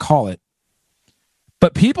want to call it.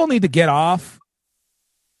 But people need to get off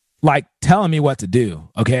like telling me what to do,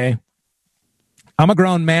 okay? I'm a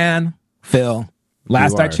grown man, Phil.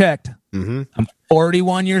 Last I checked. Mm-hmm. I'm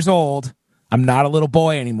 41 years old. I'm not a little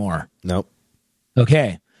boy anymore. Nope.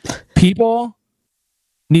 Okay. People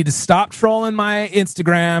need to stop trolling my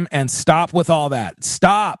Instagram and stop with all that.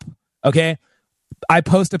 Stop. Okay. I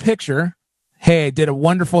post a picture. Hey, did a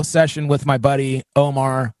wonderful session with my buddy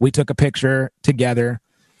Omar. We took a picture together,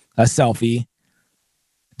 a selfie.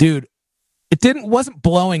 Dude, wasn't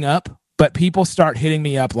blowing up, but people start hitting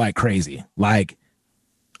me up like crazy. Like,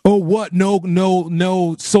 oh, what?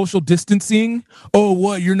 No social distancing. Oh,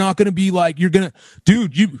 what? You're not going to be like,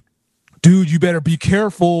 dude, you better be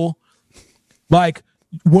careful. Like,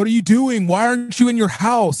 what are you doing? Why aren't you in your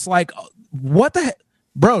house? Like, what the heck?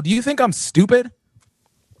 Bro, do you think I'm stupid?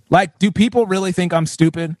 Like, do people really think I'm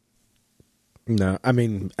stupid? No, I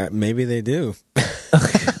mean, maybe they do.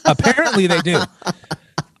 Apparently they do.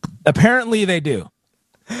 Apparently they do.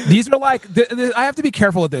 These are like, I have to be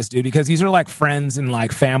careful with this, dude, because these are like friends and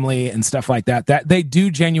like family and stuff like that they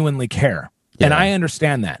do genuinely care. Yeah. And I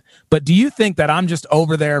understand that. But do you think that I'm just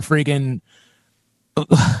over there freaking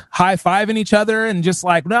high-fiving each other and just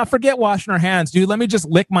like, no, forget washing our hands, dude. Let me just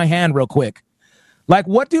lick my hand real quick. Like,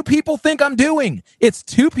 what do people think I'm doing? It's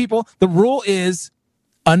two people. The rule is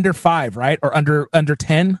under 5, right? Or under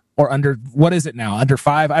 10 or under, what is it now? Under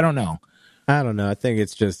 5? I don't know. I think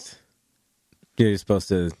it's just you're supposed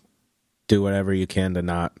to do whatever you can to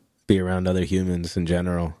not be around other humans in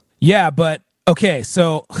general. Yeah, but okay,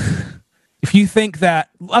 so if you think that,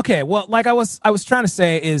 okay, well, like I was trying to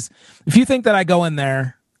say is, if you think that I go in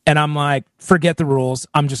there and I'm like, forget the rules,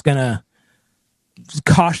 I'm just gonna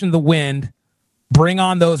caution the wind, bring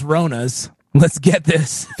on those Ronas, let's get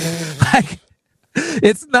this. Like,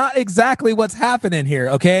 it's not exactly what's happening here,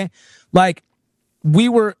 okay? Like, we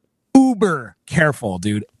were uber careful,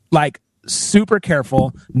 dude. Like, super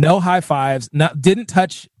careful, no high fives, didn't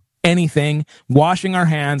touch anything, washing our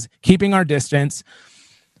hands, keeping our distance.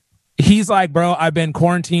 He's like, bro, I've been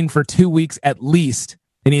quarantined for 2 weeks at least.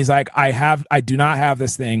 And he's like, I do not have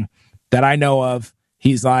this thing that I know of.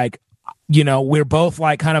 He's like, you know, we're both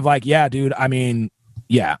like, kind of like, yeah, dude, I mean,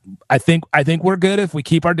 yeah, I think we're good if we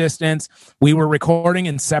keep our distance. We were recording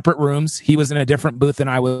in separate rooms. He was in a different booth than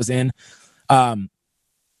I was in.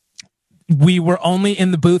 We were only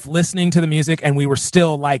in the booth listening to the music, and we were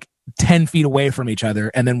still like 10 feet away from each other.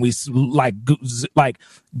 And then we like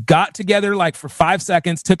got together like for 5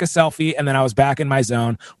 seconds, took a selfie, and then I was back in my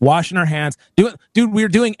zone, washing our hands. Dude, we were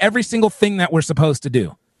doing every single thing that we're supposed to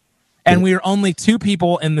do. And we were only 2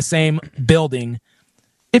 people in the same building.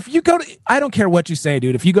 If you go to, I don't care what you say,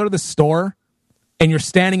 dude. If you go to the store and you're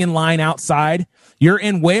standing in line outside, you're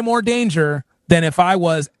in way more danger than if I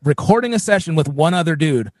was recording a session with one other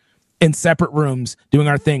dude in separate rooms doing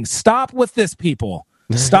our thing. Stop with this, people.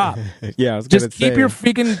 Stop. Yeah, I was Just gonna keep say, your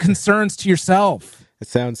freaking concerns to yourself. it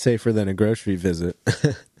sounds safer than a grocery visit.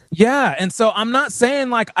 Yeah. And so I'm not saying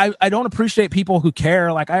like I don't appreciate people who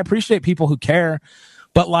care. Like I appreciate people who care,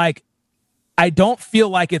 but like I don't feel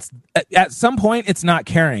like it's at some point it's not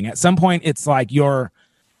caring. At some point it's like you're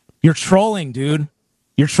trolling, dude.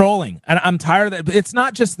 You're trolling. And I'm tired of that. It's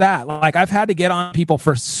not just that. Like I've had to get on people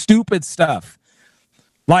for stupid stuff.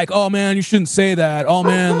 Like, oh man, you shouldn't say that. Oh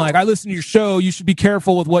man, like I listen to your show. You should be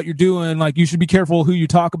careful with what you're doing. Like you should be careful who you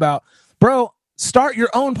talk about. Bro, start your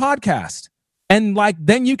own podcast. And like,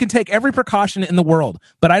 then you can take every precaution in the world.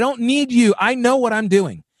 But I don't need you. I know what I'm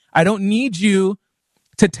doing. I don't need you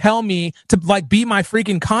to tell me to like be my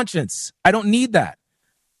freaking conscience. I don't need that.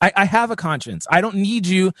 I have a conscience. I don't need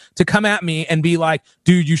you to come at me and be like,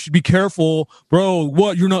 dude, you should be careful. Bro,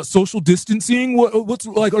 what? You're not social distancing? What's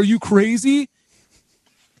like, are you crazy?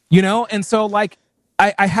 You know? And so like,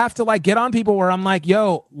 I have to like get on people where I'm like,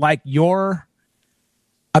 yo, like you're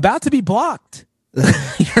about to be blocked.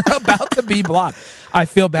 You're about to be blocked. I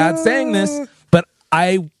feel bad saying this, but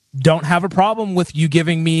I don't have a problem with you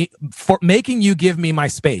making you give me my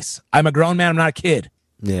space. I'm a grown man. I'm not a kid.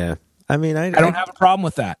 Yeah. I mean, I don't have a problem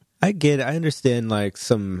with that. I get it. I understand like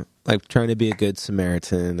some, like trying to be a good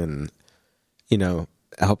Samaritan and, you know,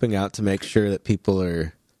 helping out to make sure that people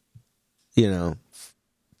are, you know,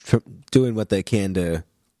 doing what they can to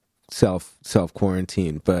self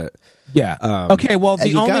quarantine. But yeah. Okay. Well,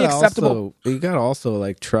 the only acceptable, you gotta also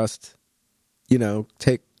like trust, you know,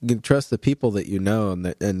 trust the people that you know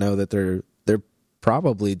and know that they're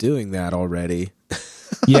probably doing that already.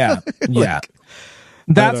 Yeah. Yeah.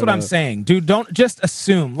 That's what I'm saying, dude. Don't just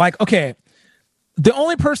assume. Like, okay, the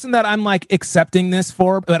only person that I'm like accepting this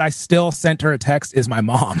for, but I still sent her a text, is my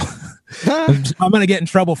mom. I'm gonna get in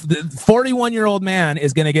trouble. The 41-year-old man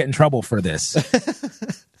is gonna get in trouble for this.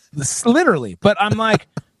 Literally. But I'm like,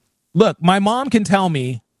 look, my mom can tell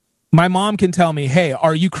me, hey,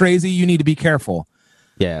 are you crazy? You need to be careful.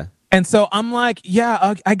 Yeah. And so I'm like,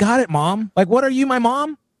 yeah, I got it, mom. Like, what are you, my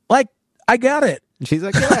mom? Like, I got it. And she's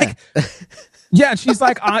like, yeah. Yeah, and she's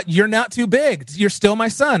like, you're not too big. You're still my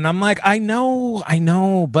son. I'm like, I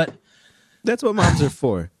know, but that's what moms are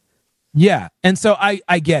for. Yeah, and so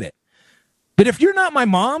I get it. But if you're not my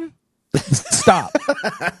mom, stop.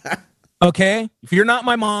 Okay? If you're not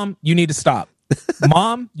my mom, you need to stop.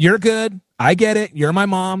 Mom, you're good. I get it. You're my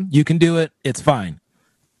mom. You can do it. It's fine.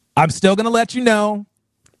 I'm still going to let you know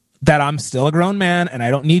that I'm still a grown man and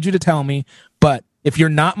I don't need you to tell me, but if you're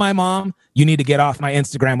not my mom, you need to get off my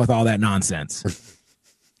Instagram with all that nonsense.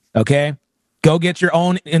 Okay? Go get your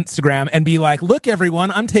own Instagram and be like, look,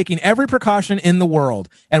 everyone, I'm taking every precaution in the world.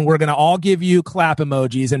 And we're going to all give you clap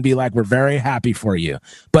emojis and be like, we're very happy for you.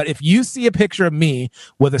 But if you see a picture of me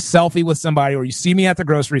with a selfie with somebody, or you see me at the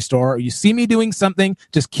grocery store, or you see me doing something,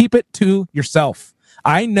 just keep it to yourself.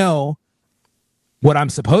 I know what I'm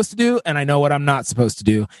supposed to do, and I know what I'm not supposed to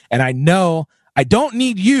do. And I know I don't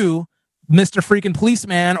need you, Mr. freaking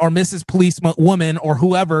policeman or Mrs. Policewoman or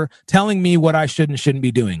whoever, telling me what I should and shouldn't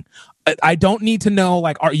be doing. I don't need to know,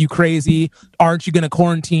 like, are you crazy? Aren't you going to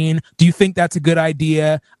quarantine? Do you think that's a good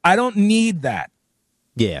idea? I don't need that.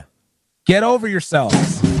 Yeah. Get over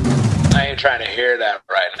yourselves. I ain't trying to hear that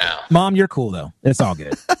right now. Mom, you're cool, though. It's all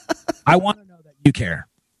good. I want to know that you care.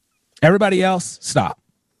 Everybody else, stop.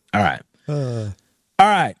 All right. All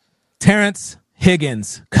right. Terrence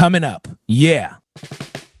Higgins coming up. Yeah.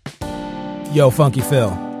 Yo, Funky Phil.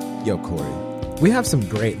 Yo, Corey. We have some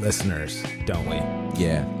great listeners, don't we?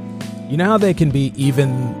 Yeah. You know how they can be even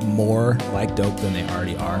more like dope than they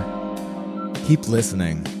already are? Keep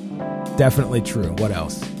listening. Definitely true. What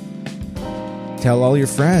else? Tell all your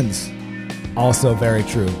friends. Also very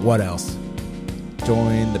true. What else?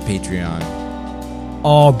 Join the Patreon.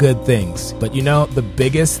 All good things. But you know, the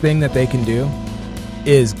biggest thing that they can do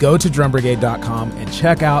is go to drumbrigade.com and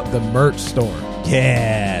check out the merch store.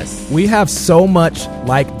 Yes. We have so much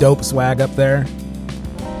like dope swag up there.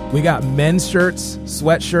 We got men's shirts,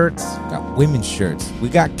 sweatshirts. We got women's shirts. We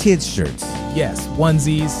got kids' shirts. Yes,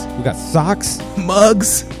 onesies. We got socks,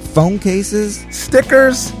 Mugs. phone cases,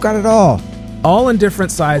 Stickers. got it all. All in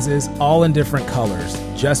different sizes, all in different colors,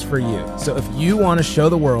 just for you. So if you want to show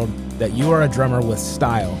the world that you are a drummer with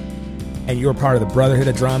style and you're part of the Brotherhood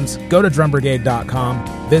of Drums, go to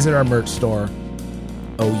drumbrigade.com, visit our merch store.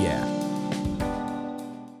 Oh, yeah.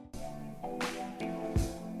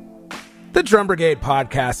 The Drum Brigade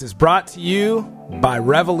podcast is brought to you by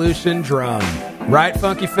Revolution Drum. Right,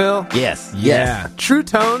 Funky Phil? Yes. Yeah. True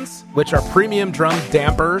Tones, which are premium drum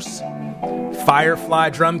dampers, Firefly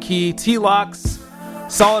drum key, T-locks,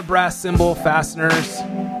 solid brass cymbal fasteners,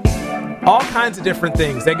 all kinds of different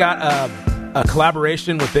things. They got a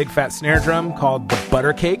collaboration with Big Fat Snare Drum called the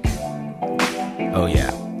Butter Cake. Oh,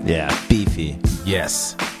 yeah. Yeah, beefy.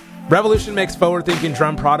 Yes. Revolution makes forward-thinking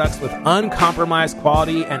drum products with uncompromised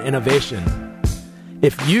quality and innovation.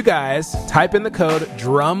 If you guys type in the code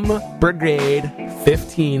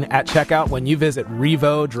DRUMBRIGADE15 at checkout when you visit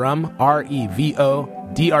RevoDrum,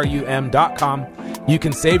 RevoDrum.com, you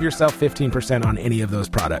can save yourself 15% on any of those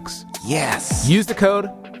products. Yes. Use the code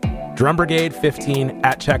DRUMBRIGADE15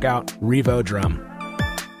 at checkout,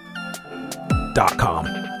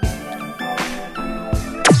 RevoDrum.com.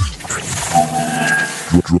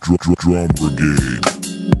 Drum Brigade.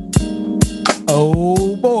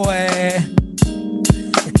 Oh boy.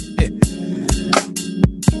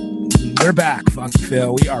 We're back, Funky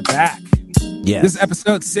Phil. We are back. Yes. This is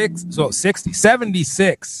episode 76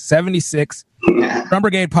 Drum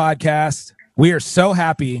Brigade podcast. We are so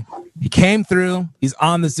happy. He came through. He's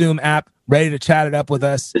on the Zoom app, ready to chat it up with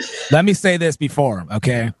us. Let me say this before,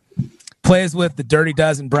 okay? Plays with the Dirty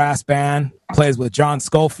Dozen Brass Band. Plays with John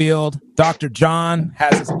Schofield. Dr. John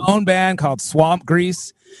has his own band called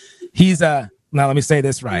Swampgrease. Now let me say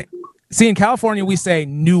this right. See, in California, we say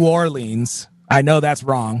New Orleans. I know that's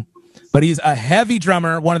wrong. But he's a heavy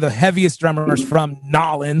drummer, one of the heaviest drummers from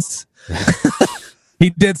Nolans. He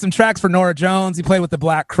did some tracks for Norah Jones. He played with the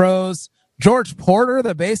Black Crows. George Porter,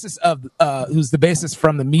 the bassist who's the bassist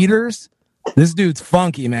from the Meters. This dude's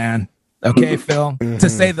funky, man. Okay, Phil, to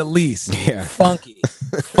say the least. Yeah. Funky.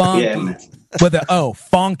 Yeah, With an O,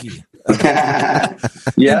 funky. yeah.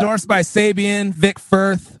 Endorsed by Sabian, Vic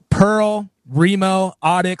Firth, Pearl, Remo,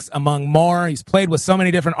 Audix, among more. He's played with so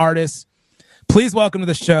many different artists. Please welcome to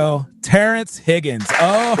the show, Terrence Higgins.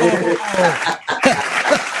 Oh,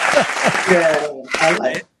 Yeah, I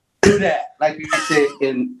like do that. Like you say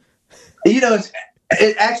we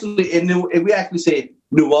actually say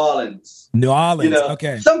New Orleans. New Orleans.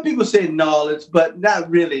 Okay. Some people say Nolans, but not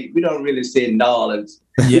really. We don't really say Nolans.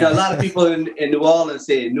 Yeah. A lot of people in New Orleans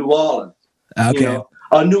say New Orleans. Okay.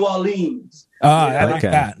 Or New Orleans. Oh, I like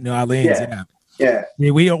Okay. that. New Orleans. Yeah. Yeah. I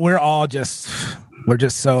mean, we're all just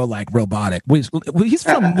so like robotic. He's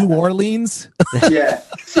from New Orleans. Yeah.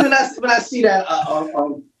 So when I see that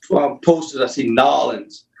on posters, I see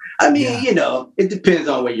Nolans. I mean, it depends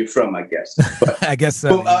on where you're from, I guess. But, I guess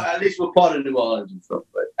so. at least what part of New Orleans you're from.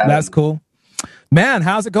 But that's cool. Man,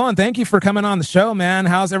 how's it going? Thank you for coming on the show, man.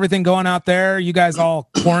 How's everything going out there? You guys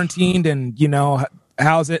all quarantined and,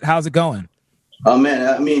 how's it going? Oh, man.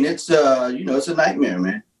 I mean, it's it's a nightmare,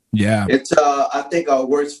 man. Yeah. It's I think our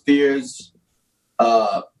worst fears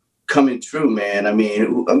coming true, man. I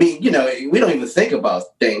mean, we don't even think about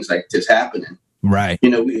things like this happening. Right.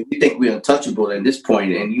 We think we're untouchable at this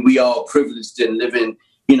point, and we all privileged and living,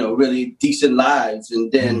 really decent lives,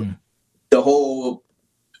 and then the whole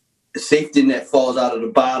safety net falls out of the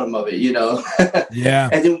bottom of it, Yeah.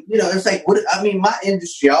 And then, it's like, my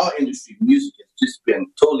industry, our industry, music has just been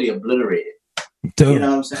totally obliterated. Dude. You know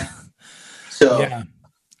what I'm saying? So yeah.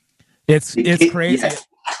 It's crazy. Yeah.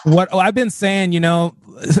 What I've been saying,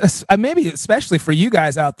 maybe especially for you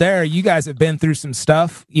guys out there, you guys have been through some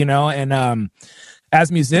stuff, and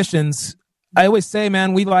as musicians, I always say,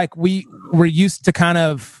 man, we're used to kind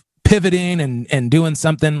of pivoting and doing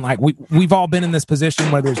something like we've all been in this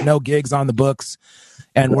position where there's no gigs on the books,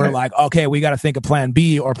 and we're like, okay, we got to think of plan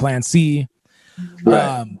B or plan C.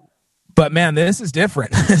 Right. But man, this is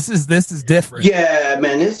different. This is different. Yeah,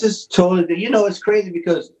 man, this is totally, it's crazy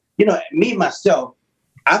because, me, myself,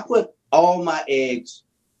 I put all my eggs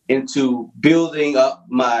into building up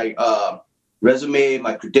my resume,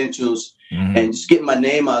 my credentials, and just getting my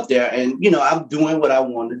name out there. And, I'm doing what I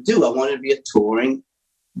want to do. I want to be a touring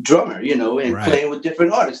drummer, and Right. playing with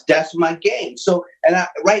different artists. That's my game. So,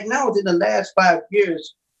 right now, within the last 5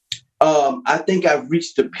 years, I think I've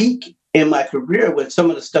reached the peak in my career with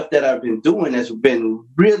some of the stuff that I've been doing has been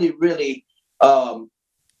really, really out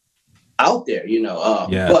there,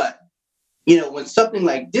 But, when something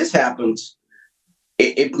like this happens,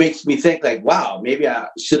 it makes me think like, wow, maybe I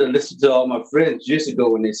should have listened to all my friends years ago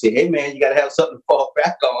when they say, hey, man, you got to have something to fall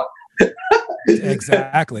back on.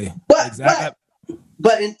 Exactly.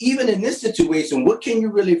 But even in this situation, what can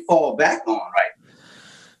you really fall back on, right?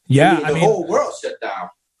 Yeah. The whole world shut down.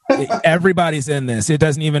 Everybody's in this. It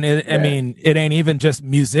doesn't even, I mean, it ain't even just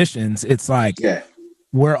musicians. It's like,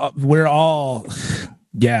 we're all,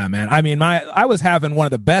 yeah, man. I mean, I was having one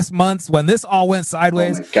of the best months when this all went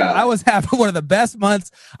sideways. Oh my God. I was having one of the best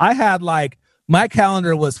months. I had my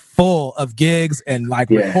calendar was full of gigs and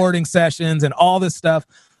recording sessions and all this stuff.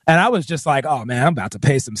 And I was just like, oh man, I'm about to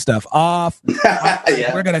pay some stuff off.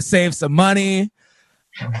 We're going to save some money.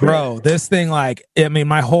 Bro, this thing,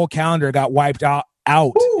 my whole calendar got wiped out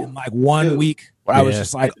out Woo, in like 1 dude. week. Where I was Yeah.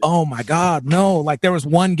 just like, oh my God, no. Like there was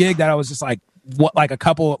one gig that I was just like, what, like a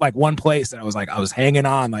couple, like one place that I was hanging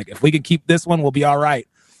on. Like if we could keep this one, we'll be all right.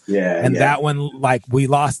 Yeah. And yeah. that one, like we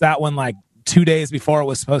lost that one like 2 days before it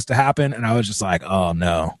was supposed to happen. And I was just like, oh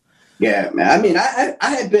no. Yeah, man. I mean, I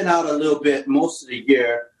had been out a little bit most of the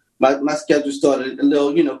year. My schedule started a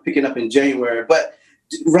little, picking up in January. But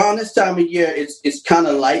around this time of year, it's kind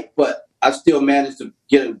of light, but I still managed to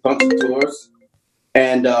get a bunch of tours.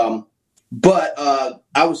 And but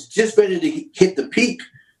I was just ready to hit the peak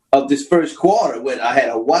of this first quarter when I had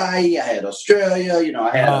Hawaii, I had Australia,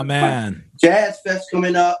 I had my Jazz Fest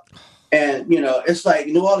coming up. And, it's like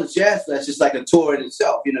New Orleans Jazz Fest is like a tour in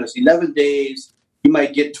itself. It's 11 days. You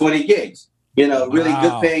might get 20 gigs, really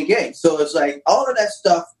good paying gigs. So it's like all of that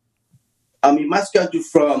stuff. I mean, my schedule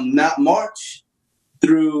from not March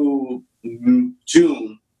through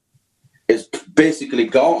June is basically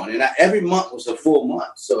gone. And every month was a full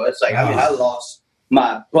month. So it's like, I lost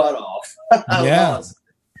my butt off. Yeah.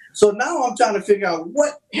 So now I'm trying to figure out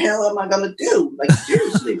what the hell am I going to do? Like,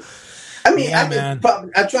 seriously. I mean,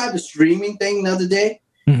 I tried the streaming thing the other day.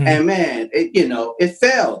 Mm-hmm. And man, it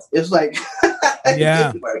failed. It's like,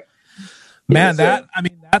 yeah, man,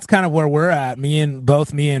 that's kind of where we're at. Me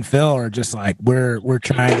and Phil are just like, we're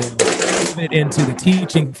trying to pivot into the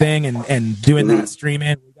teaching thing and doing that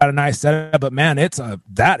streaming. We got a nice setup, but man, that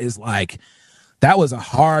was a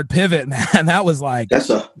hard pivot, man. That was like, that's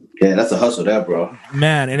a hustle there, bro.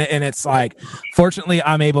 Man. And it's like, fortunately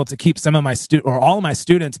I'm able to keep some of my all of my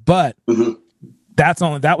students, but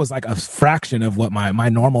that was like a fraction of what my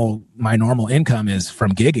normal income is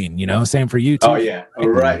from gigging, same for you too. Oh yeah.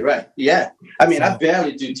 Right. Yeah. I mean, I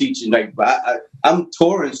barely do teaching, I'm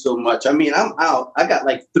touring so much. I mean, I'm out. I got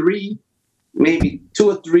like maybe 2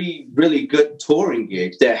 or 3 really good touring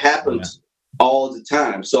gigs that happens all the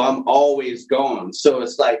time. So I'm always gone. So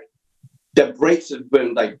it's like the brakes have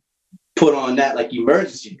been like put on that, like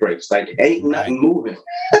emergency brakes, like ain't nothing moving.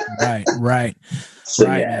 Right. So,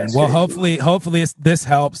 right, man. Well, hopefully this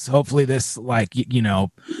helps. Hopefully this,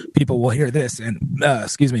 people will hear this and,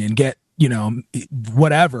 and get,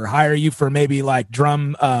 whatever, hire you for maybe like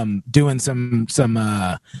drum, doing some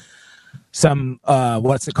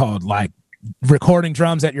what's it called? Like recording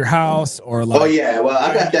drums at your house or like. Oh yeah. Well,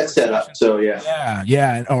 I got that set up. So yeah.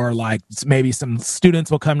 Yeah. Or like maybe some students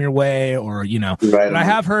will come your way or, Right. But I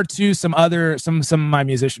have heard too, some of my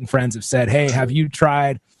musician friends have said, hey, have you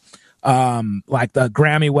tried, like the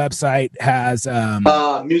Grammy website has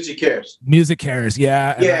Music Cares.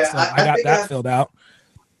 Yeah. I got that filled out.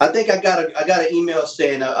 I think I got an email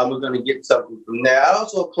saying I was going to get something from there. I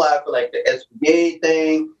also applied for like the SBA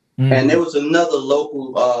thing, and there was another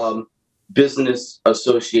local business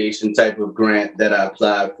association type of grant that I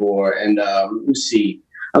applied for. And let me see,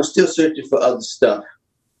 I'm still searching for other stuff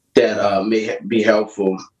that may be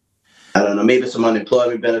helpful. I don't know, maybe some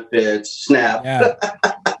unemployment benefits, SNAP.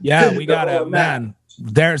 Yeah, we got to, man.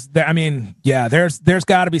 There's got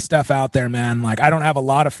to be stuff out there, man. Like, I don't have a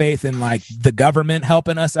lot of faith in like the government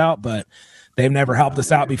helping us out, but they've never helped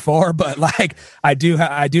us out before. But like, I do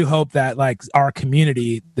hope that like our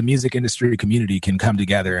community, the music industry community, can come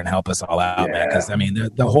together and help us all out, man. Because I mean,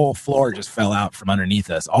 the whole floor just fell out from underneath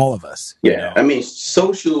us, all of us. Yeah, I mean,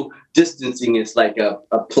 social distancing is like a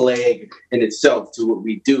plague in itself to what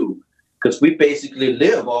we do, because we basically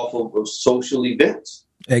live off of social events.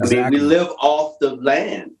 Exactly. I mean, we live off the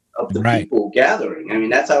land of the people gathering. I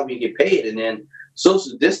mean, that's how we get paid. And then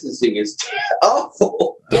social distancing is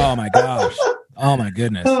awful. Oh my gosh. Oh my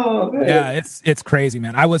goodness. Oh, yeah, it's crazy,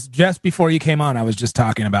 man. I was just before you came on, I was just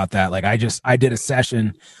talking about that. Like I did a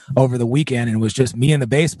session over the weekend and it was just me and the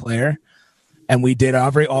bass player. And we did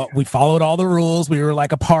we followed all the rules. We were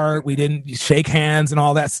like apart. We didn't shake hands and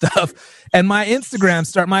all that stuff. And my Instagram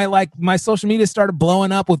my social media started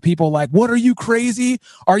blowing up with people like, "What, are you crazy?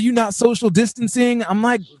 Are you not social distancing?" I'm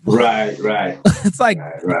like, right. It's like,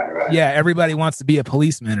 right. Yeah, everybody wants to be a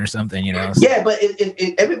policeman or something, So. Yeah, but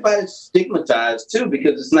everybody's stigmatized too,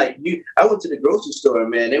 because it's like I went to the grocery store,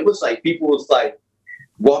 man. It was like people was like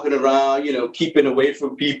walking around, keeping away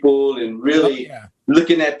from people and really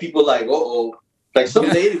looking at people like, uh-oh. Like some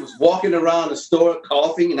lady was walking around the store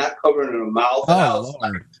coughing and not covering her mouth.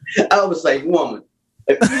 And I was like, woman,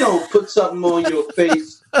 if you don't put something on your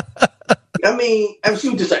face, I mean, and she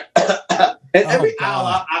was just like, and every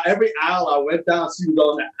aisle I went down, she was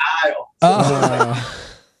on the aisle.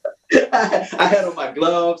 So I had on my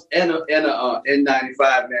gloves and a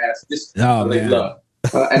N95 mask. Just look.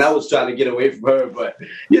 And I was trying to get away from her, but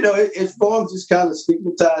it forms this kind of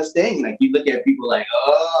stigmatized thing. Like you look at people like,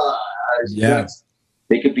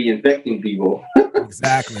 they could be infecting people.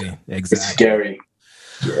 Exactly. It's scary.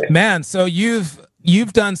 Man, so you've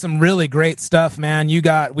done some really great stuff, man.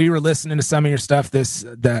 We were listening to some of your stuff,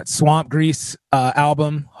 that Swampgrease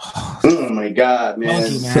album. Oh my God, man.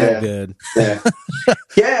 Funky, man. So good. Yeah.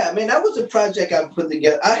 Yeah, I mean, that was a project I put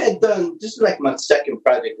together. I had done, this is like my second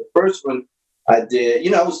project. The first one I did,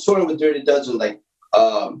 I was touring with Dirty Dozen, I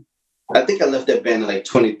think I left that band in like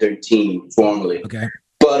 2013 formally. Okay.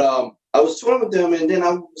 But I was touring with them, and then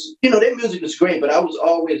I was, their music was great, but I was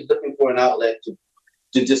always looking for an outlet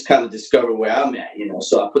to just kind of discover where I'm at,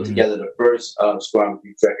 So I put together the first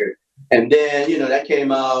Swampgrease record, and then, that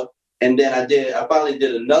came out, and then I finally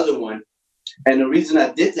did another one. And the reason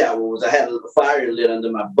I did that one was I had a fire lit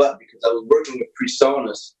under my butt because I was working with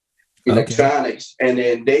PreSonus Electronics, and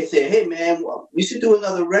then they said, "Hey, man, we should do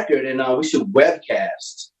another record, and we should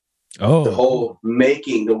webcast the whole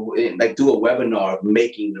making, do a webinar of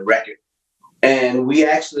making the record." And we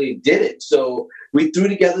actually did it. So we threw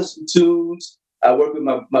together some tunes. I worked with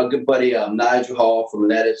my good buddy Nigel Hall from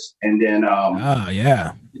Lettuce, and then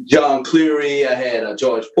John Cleary. I had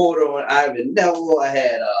George Porter on, Ivan Neville. I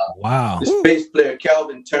had the bass player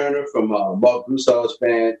Calvin Turner from Mark Broussard's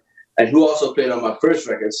band, and who also played on my first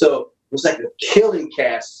record. So it was like a killing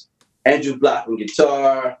cast. Andrew Block on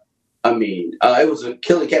guitar. I mean, it was a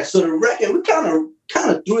killing cast. So the record, we kind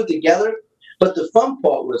of threw it together, but the fun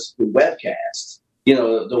part was the webcast.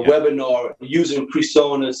 Webinar using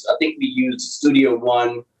PreSonus. I think we used Studio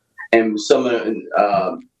One and some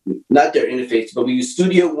not their interface, but we used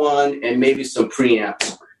Studio One and maybe some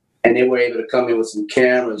preamps, and they were able to come in with some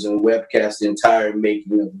cameras and webcast the entire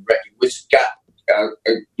making of the record, which got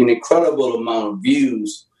an incredible amount of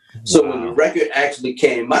views. So when the record actually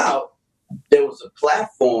came out, there was a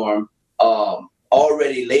platform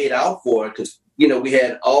already laid out for it because we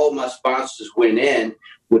had all my sponsors went in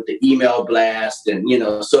with the email blast, and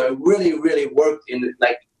so it really, really worked in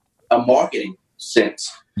like a marketing sense.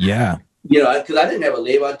 Yeah. Because I didn't have a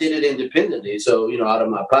label, I did it independently, so out of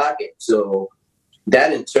my pocket. So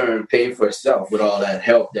that in turn paid for itself with all that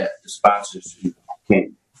help that the sponsors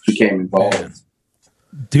became involved. Man.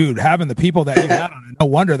 Dude, having the people that you had on it, no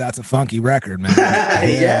wonder that's a funky record, man.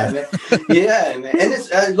 Yeah, man. Yeah, man. And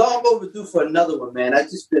it's long overdue for another one, man. I've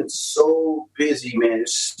just been so busy, man.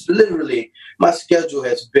 It's literally, my schedule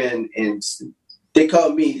has been they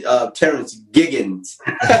call me Terrence Giggins.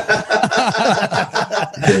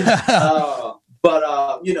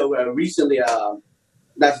 But recently,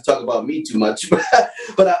 not to talk about me too much,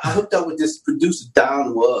 but I hooked up with this producer,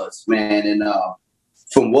 Don Was, man, and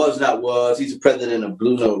from Was Not Was. He's the president of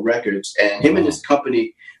Blue Note Records, and him and his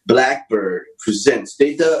company Blackbird Presents.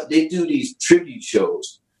 They do these tribute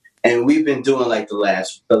shows, and we've been doing like the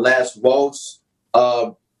last Waltz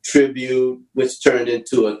tribute, which turned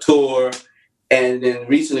into a tour, and then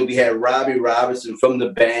recently we had Robbie Robinson from the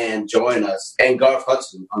band join us, and Garth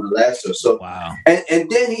Hudson on the last tour. So wow, and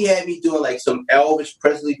then he had me doing like some Elvis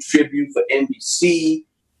Presley tribute for NBC.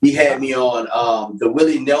 He had me on the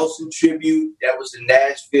Willie Nelson tribute that was in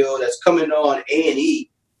Nashville. That's coming on A&E.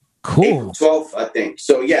 Cool. April 12th, I think.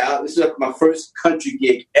 So yeah, this is like my first country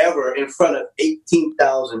gig ever in front of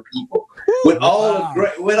 18,000 people with all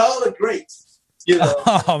the greats.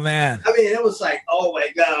 Oh man. I mean, it was like, oh my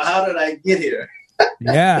God, how did I get here?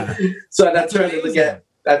 Yeah. So I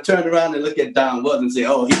turned around and look at Don Wood and say,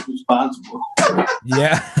 oh, he's responsible.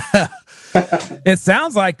 Yeah. It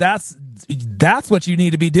sounds like that's what you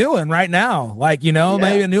need to be doing right now. Like,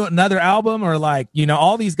 maybe another album, or like,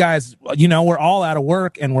 all these guys, we're all out of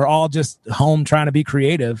work and we're all just home trying to be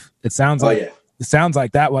creative. It sounds like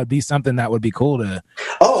that would be something that would be cool to.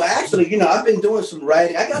 Oh, actually, I've been doing some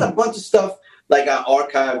writing. I got a bunch of stuff. Like I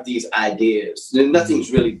archived these ideas. Nothing's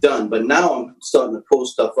really done, but now I'm starting to pull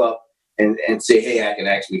stuff up and say, hey, I can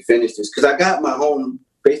actually finish this. Because I got my home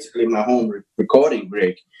recording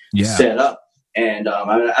rig set up. And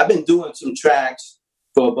I've been doing some tracks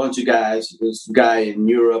for a bunch of guys. There's some guys in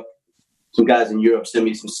Europe send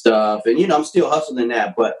me some stuff. And, I'm still hustling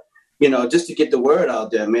that. But, just to get the word out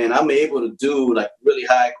there, man, I'm able to do like really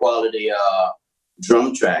high quality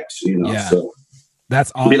drum tracks, Yeah. So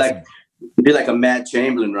that's awesome. It'd be like a Matt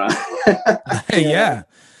Chamberlain run. Yeah.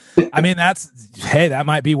 I mean, that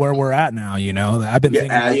might be where we're at now, I've been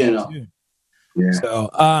thinking about that too. Yeah. So,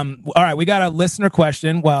 all right, we got a listener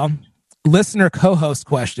question. Well, listener co-host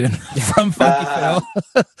question from Funky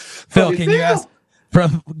Phil. Phil, can you ask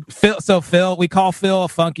from Phil? So Phil, we call Phil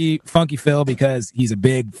Funky Phil because he's a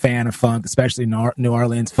big fan of funk, especially New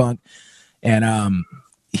Orleans funk. And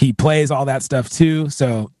he plays all that stuff too.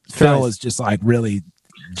 So Phil is just like really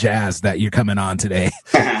jazzed that you're coming on today.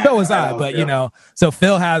 So was I, but so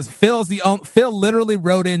Phil literally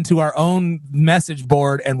wrote into our own message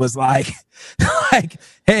board and was like, like,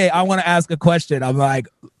 hey, I want to ask a question. I'm like,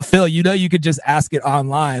 Phil, you could just ask it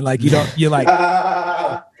online. Like, you don't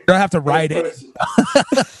have to write it.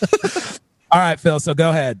 All right, Phil, so go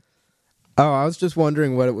ahead. Oh, I was just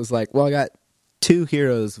wondering what it was like. Well, I got two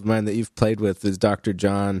heroes of mine that you've played with, is Dr.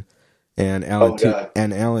 John and Alan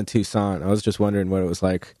Toussaint. I was just wondering what it was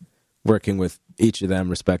like working with each of them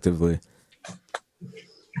respectively.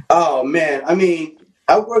 Oh man, I mean,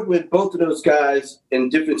 I worked with both of those guys in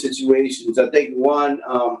different situations. I think one,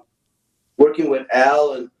 working with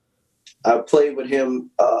Al, I played with him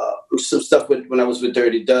some stuff when I was with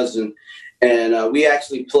Dirty Dozen, and we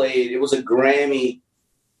actually played. It was a Grammy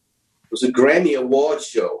Award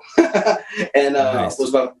show, and Nice.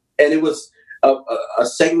 it was a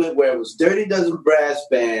segment where it was Dirty Dozen brass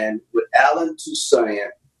band with Alan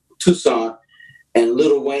Toussaint, and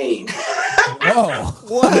Lil Wayne. Whoa.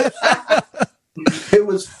 What? It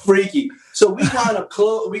was freaky. So we kind of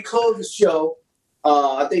closed the show.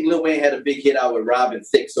 I think Lil Wayne had a big hit out with Robin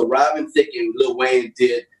Thicke. So Robin Thicke and Lil Wayne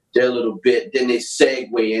did their little bit. Then they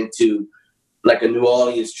segue into like a New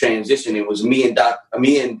Orleans transition. It was me and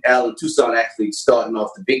Alan Toussaint actually starting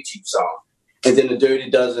off the Big Chief song. And then the Dirty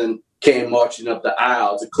Dozen came marching up the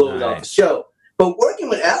aisle to close out the show. But working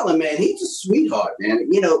with Alan, man, he's a sweetheart, man.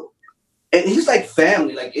 You know, and he's like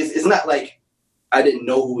family. Like, it's not like I didn't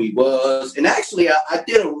know who he was. And actually, I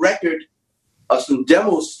did a record of some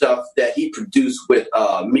demo stuff that he produced with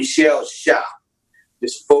Michelle Shah,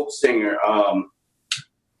 this folk singer,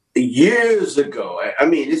 years ago. I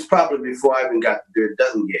mean, it's probably before I even got the Dirty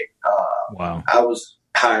Dozen gig. Wow. I was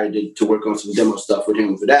hired to work on some demo stuff with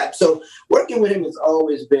him for that. So working with him has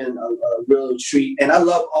always been a real treat. And I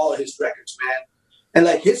love all his records, man. And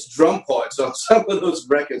like his drum parts on some of those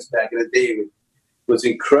records back in the day was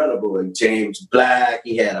incredible. And James Black,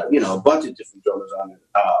 he had a bunch of different drummers on it.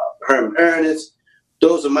 Herman Ernest,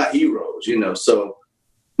 those are my heroes, So,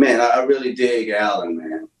 man, I really dig Alan,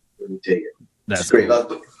 man. Really dig it. That's great.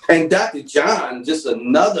 cool. And Dr. John, just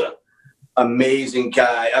another amazing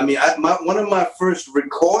guy. I mean, one of my first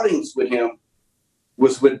recordings with him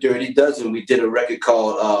was with Dirty Dozen. We did a record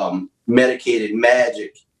called Medicated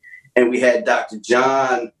Magic. And we had Dr.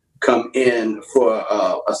 John come in for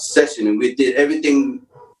a session, and we did Everything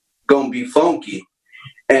Gonna Be Funky.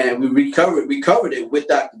 And we recovered it with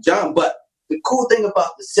Dr. John. But the cool thing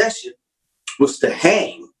about the session was to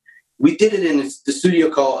hang. We did it in the studio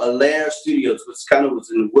called Alair Studios, which kind of was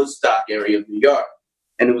in the Woodstock area of New York.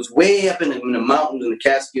 And it was way up in the mountains, in the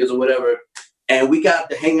Catskills or whatever. And we got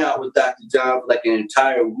to hang out with Dr. John for like an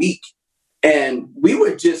entire week. And we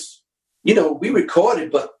were just, we recorded,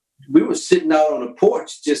 but we were sitting out on the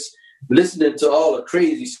porch just listening to all the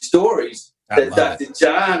crazy stories that Dr.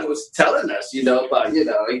 John was telling us, about,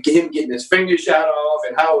 him getting his finger shot off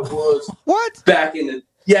and how it was back in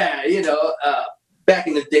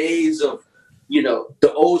the days of,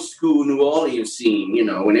 the old school New Orleans scene,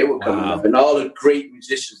 when they were coming up, and all the great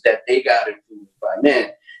musicians that they got influenced by.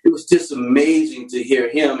 Man, it was just amazing to hear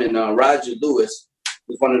him, and Roger Lewis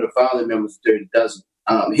was one of the founding members of Dirty Dozen.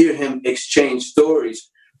 Hear him exchange stories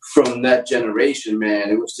from that generation, man.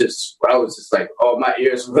 I was just like, oh, my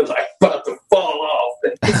ears were like about to fall off.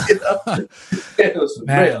 It was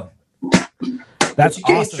real. That's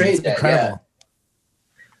awesome. It's incredible.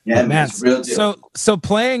 Yeah, man. It's real deal. So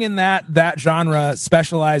playing in that genre,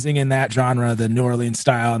 specializing in that genre, the New Orleans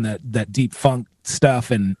style and that deep funk stuff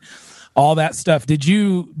and all that stuff. Did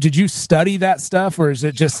you study that stuff, or is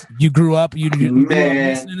it just you grew up listening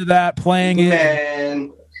to that, playing it?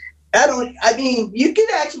 Man, I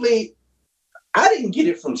didn't get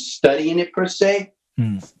it from studying it per se,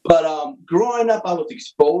 but growing up, I was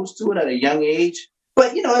exposed to it at a young age.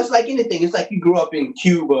 But, it's like anything. It's like you grew up in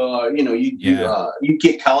Cuba, or, you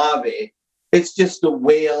get Calave. It's just the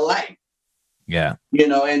way of life. Yeah.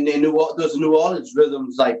 And then those New Orleans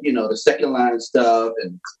rhythms, like, the second line stuff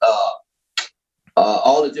and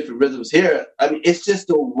all the different rhythms here. I mean, it's just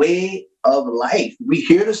a way of life. We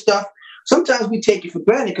hear the stuff. Sometimes we take it for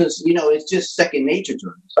granted because, it's just second nature to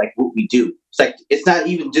us. It's like what we do. It's like, it's not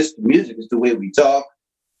even just the music. It's the way we talk,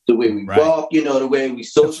 the way we walk, the way we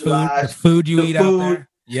socialize. The food you eat out there.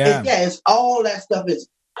 Yeah. It's all that stuff is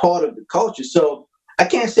part of the culture. So I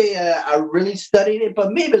can't say I really studied it,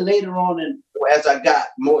 but maybe later on, as I got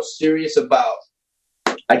more serious about,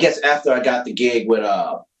 I guess after I got the gig with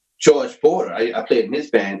George Porter, I played in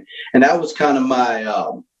his band, and that was kind of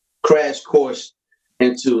my crash course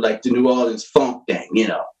into like the New Orleans funk thing,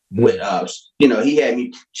 with he had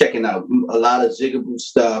me checking out a lot of Zigaboo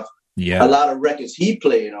stuff, a lot of records he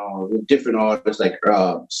played on with different artists like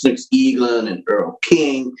Snooks Eaglin and Earl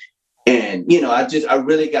King, and I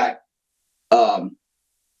really got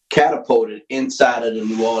catapulted inside of the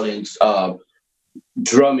New Orleans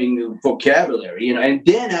drumming vocabulary, And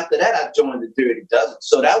then after that, I joined the Dirty Dozen.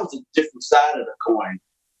 So that was a different side of the coin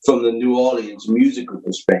from the New Orleans musical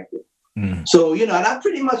perspective. So, and I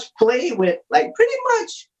pretty much played with pretty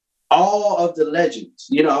much all of the legends.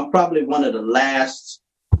 I'm probably one of the last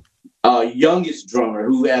youngest drummer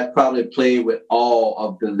who had probably played with all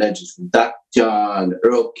of the legends, from Dr. John,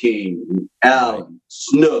 Earl King, Allen,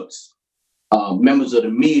 Snooks, members of the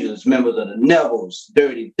Meters, members of the Nevilles,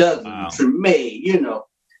 Dirty Dozen, Treme,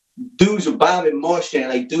 dudes with Bobby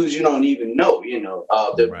Marchand, dudes you don't even know,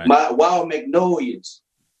 my Wild Magnolias.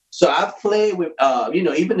 So I played with,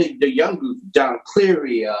 even the young group, John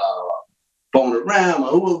Cleary, Bonarama,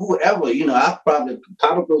 whoever, I probably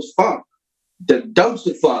Papa Goes Funk, the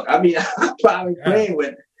Dumpster Funk. I mean, I probably played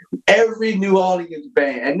with every New Orleans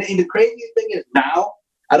band. And the craziest thing is now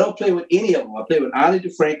I don't play with any of them. I play with Ani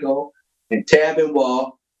DeFranco and Tab and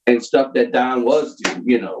Wall and stuff that Don was doing,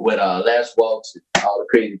 with Last Waltz and all the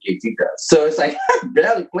crazy gigs he does. So it's like I'm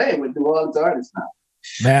barely playing with New Orleans artists now.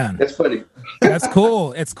 Man, that's funny. That's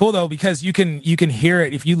cool. It's cool though, because you can hear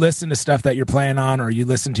it if you listen to stuff that you're playing on, or you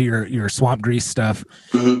listen to your Swampgrease stuff.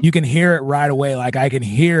 You can hear it right away. I can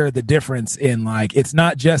hear the difference in it's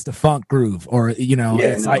not just a funk groove, or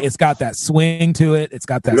it's got that swing to it. It's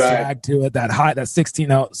got that sag to it. That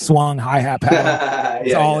 16-note swung hi-hat pattern.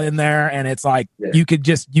 It's all in there, and it's you could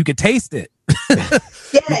taste it.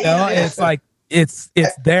 It's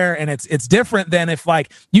it's there, and it's different than if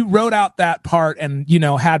you wrote out that part and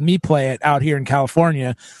had me play it out here in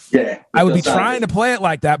California. I would be trying to play it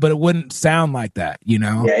like that, but it wouldn't sound like that.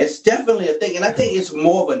 It's definitely a thing, and I think it's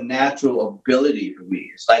more of a natural ability for me.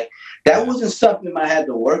 It's that wasn't something I had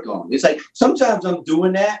to work on. It's sometimes I'm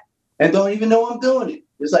doing that and don't even know I'm doing it.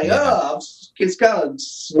 It's it's kind of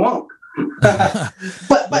swunk.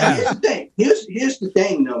 but here's the thing. Here's the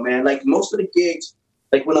thing though, man. Most of the gigs,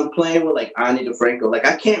 when I'm playing with Ani DeFranco,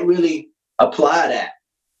 I can't really apply that.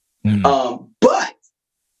 But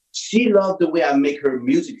she loved the way I make her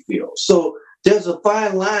music feel. So there's a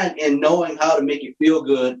fine line in knowing how to make it feel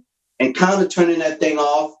good and kind of turning that thing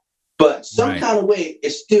off. But some kind of way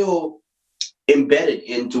it's still embedded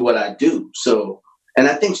into what I do. So, and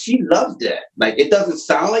I think she loves that. It doesn't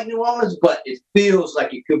sound like New Orleans, but it feels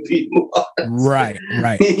like it could be New Orleans. Right.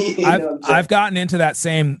 I've gotten into that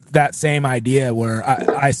same idea where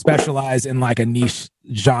I specialize in a niche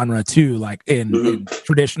genre too, in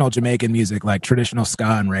traditional Jamaican music, traditional ska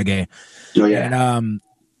and reggae. And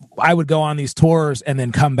I would go on these tours and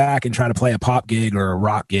then come back and try to play a pop gig or a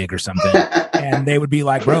rock gig or something, and they would be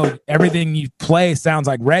like, "Bro, everything you play sounds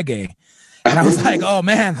like reggae." And I was like, "Oh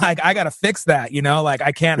man, I got to fix that,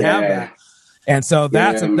 I can't have that." And so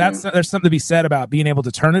that's there's something to be said about being able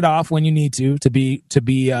to turn it off when you need to be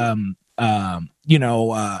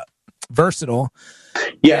versatile.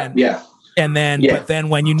 And then, but then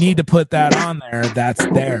when you need to put that on there, that's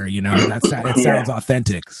there, it sounds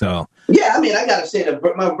authentic. So I gotta say that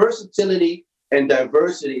my versatility and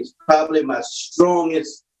diversity is probably my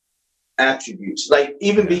strongest attributes,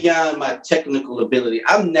 even beyond my technical ability.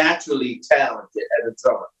 I'm naturally talented as a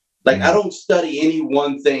drummer. I don't study any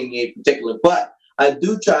one thing in particular, but I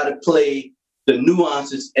do try to play the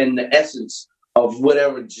nuances and the essence of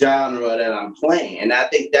whatever genre that I'm playing. And I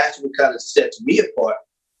think that's what kind of sets me apart.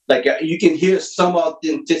 You can hear some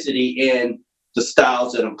authenticity in the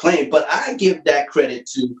styles that I'm playing, but I give that credit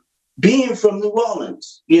to being from New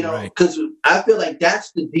Orleans, because I feel like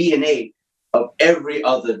that's the DNA of every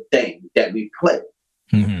other thing that we play.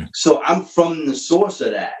 So I'm from the source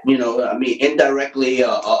of that, indirectly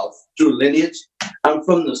through lineage. I'm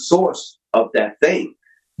from the source of that thing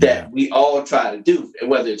that we all try to do,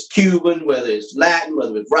 whether it's Cuban, whether it's Latin,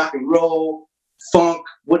 whether it's rock and roll, funk,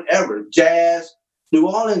 whatever, jazz. New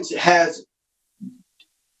Orleans has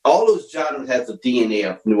all those genres has the DNA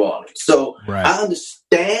of New Orleans. So I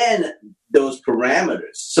understand those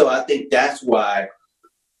parameters. So I think that's why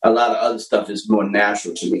a lot of other stuff is more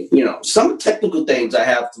natural to me. Some technical things I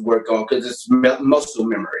have to work on because it's muscle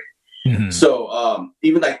memory. So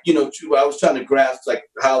even I was trying to grasp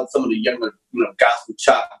how some of the younger, gospel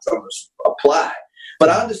chop drummers apply. But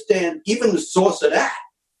I understand even the source of that.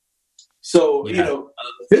 So,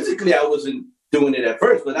 physically I wasn't doing it at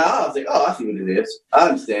first, but now I was like, oh, I see what it is. I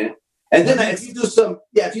understand. And then if you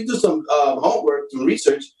do some homework, some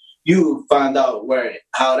research, you find out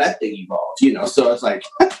how that thing evolved, so it's like.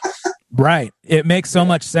 Right. It makes so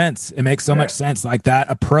much sense. It makes so much sense. The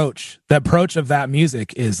approach of that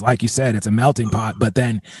music is, like you said, it's a melting pot, but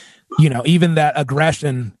then, even that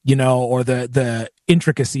aggression, or the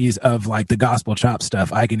intricacies of the gospel chop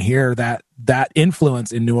stuff, I can hear that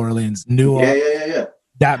influence in New Orleans.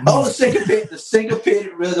 That Oh, music. the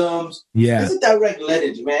syncopated rhythms. Yeah. It's a direct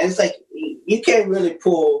lineage, man. It's like you can't really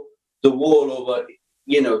pull the wool over,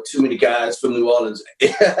 too many guys from New Orleans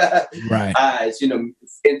Right. eyes,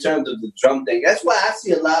 in terms of the drum thing. That's why I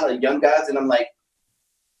see a lot of young guys, and I'm like,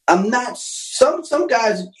 I'm not some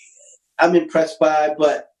guys I'm impressed by,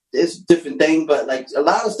 but it's a different thing. But like a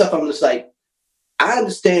lot of stuff, I'm just like, I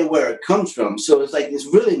understand where it comes from. So it's like it's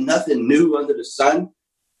really nothing new under the sun.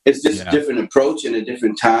 It's just a different approach and a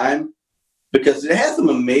different time, because it has some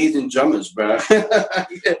amazing drummers, bro.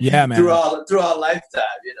 Yeah, man. through our lifetime,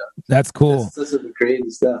 That's cool. This is the crazy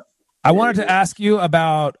stuff. I wanted to ask you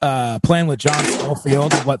about playing with John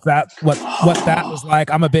Schofield. What that was like.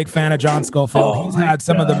 I'm a big fan of John Schofield. He's had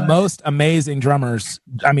some of the most amazing drummers.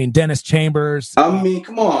 I mean, Dennis Chambers.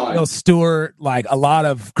 Come on, Bill Stewart. Like a lot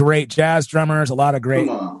of great jazz drummers. A lot of great,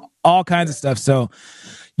 all kinds of stuff. So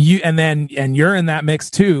you're in that mix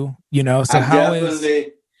too. So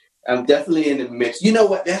I'm definitely in the mix. You know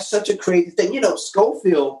what? That's such a crazy thing.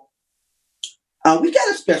 Schofield. We got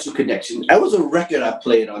a special connection. That was a record I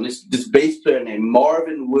played on. This bass player named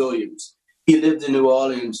Marvin Williams. He lived in New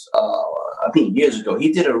Orleans, I think years ago.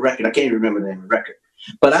 He did a record. I can't even remember the name of the record.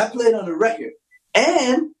 But I played on the record.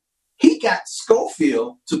 And he got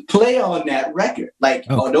Schofield to play on that record,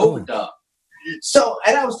 on overdub. So,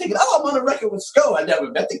 and I was thinking, I'm on a record with Sco. I never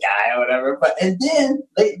met the guy or whatever. And then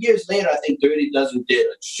years later, I think Dirty Dozen did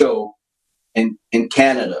a show in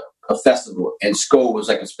Canada, a festival, and Sco was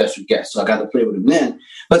like a special guest, so I got to play with him then.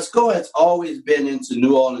 But Sco has always been into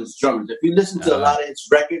New Orleans drummers. If you listen to a lot of his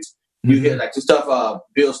records, you hear like the stuff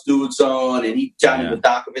Bill Stewart's on, and Johnny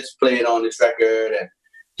Bodakovich played on this record, and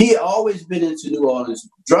he always been into New Orleans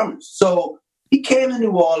drummers. So he came to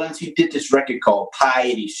New Orleans. He did this record called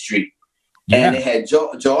Piety Street, and it had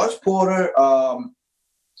George Porter,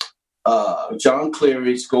 John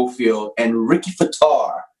Cleary, Schofield, and Ricky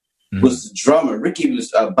Fattar was the drummer. Ricky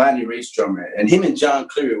was a Bonnie Raitt's drummer, and him and John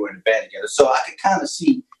Cleary were in the band together. So I could kind of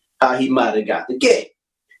see how he might have got the gig.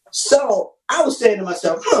 So I was saying to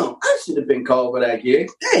myself, I should have been called for that gig.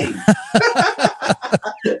 Dang.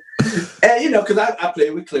 And, because I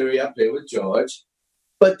played with Cleary, I played with George.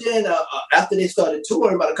 But then after they started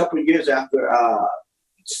touring, about a couple of years after,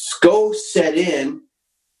 Sco set in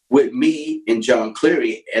with me and John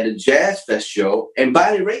Cleary at a Jazz Fest show, and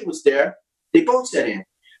Bonnie Raitt was there. They both set in.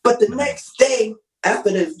 But the next day after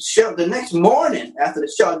the show, the next morning after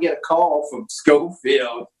the show, I get a call from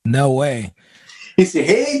Schofield. No way. He said,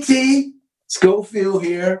 "Hey, T, Schofield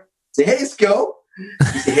here." I said, "Hey, Sco."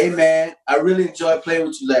 He said, "Hey, man, I really enjoyed playing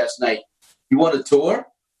with you last night. You want a tour?"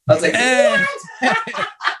 I was like, "What?"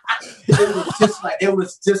 It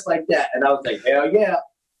was just like that. And I was like, "Hell yeah."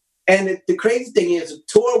 And the crazy thing is, the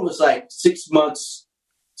tour was like 6 months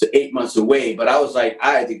to 8 months away, but I was like,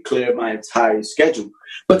 I had to clear my entire schedule.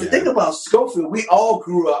 But the thing about Schofield, we all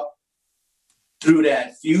grew up through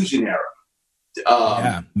that fusion era.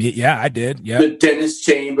 I did. Yeah, the Dennis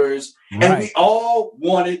Chambers, and we all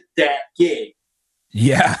wanted that gig.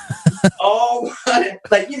 Yeah, all wanted,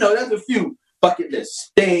 there's a few bucket list.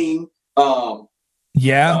 Sting, that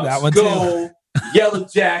one too. Yellow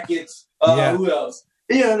Jackets. Who else?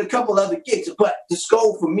 And a couple other gigs. But the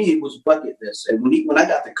Skull for me was bucket list. And when I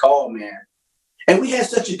got the call, man, and we had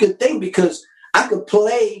such a good thing because I could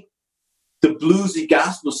play the bluesy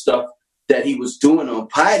gospel stuff that he was doing on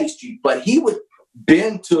Piety Street, but he would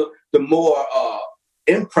bend to the more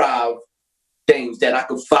improv things that I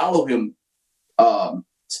could follow him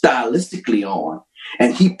stylistically on.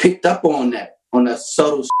 And he picked up on that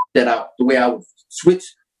subtle the way I would switch,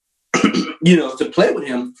 to play with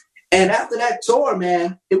him. And after that tour,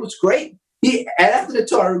 man, it was great. And after the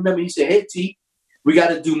tour, I remember he said, "Hey, T, we got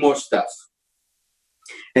to do more stuff."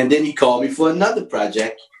 And then he called me for another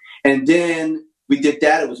project. And then we did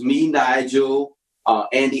that. It was me, Nigel,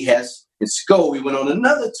 Andy Hess, and Sco. We went on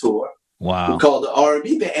another tour. Wow. We called the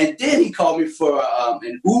R&B band. And then he called me for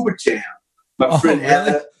an Uber jam. My friend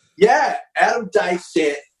really? Adam Dice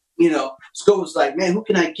said, Sco was like, "Man, who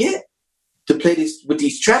can I get to play this with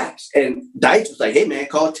these tracks?" And Dice was like, "Hey, man,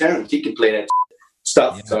 call Terrence. He can play that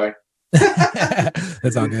stuff." Yeah. Sorry.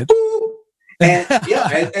 That's all good.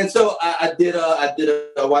 And so I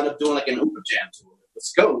wound up doing like an Uber jam tour with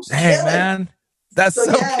Sco. Hey, man, that's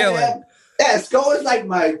so killing. Man. Yeah, Sco is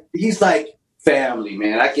he's like family,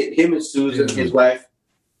 man. I get him and Susan, his wife.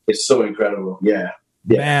 It's so incredible. Yeah.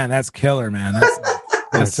 Man, that's killer, man.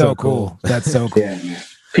 That's so cool. That's so cool. Yeah, man.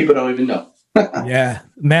 People don't even know. Yeah,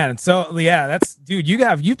 man. So that's dude.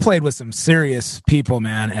 You played with some serious people,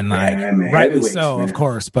 man, and rightly so, man. Of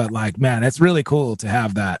course. But man, it's really cool to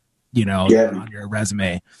have that, on your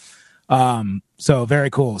resume. So very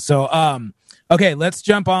cool. So Okay, let's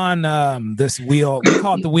jump on this wheel. We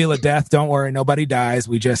call it the Wheel of Death. Don't worry, nobody dies.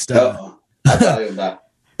 We just I thought it was that.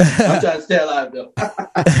 I'm trying to stay alive though.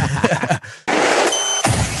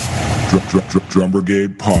 Drum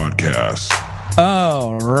Brigade Podcast.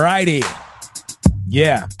 All righty.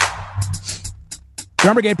 Yeah.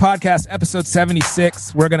 Drum Brigade Podcast, episode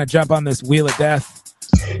 76. We're gonna jump on this Wheel of Death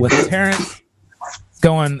with Terrence.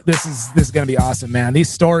 This is gonna be awesome, man. These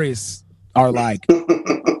stories are like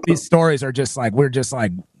these stories are just like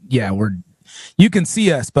yeah, you can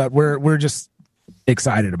see us, but we're just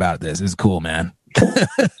excited about this. It's cool, man.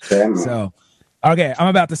 So okay, I'm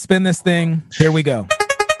about to spin this thing. Here we go.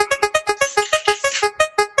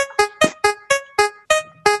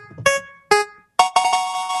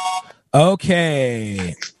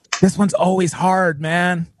 Okay. This one's always hard,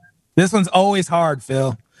 man. This one's always hard,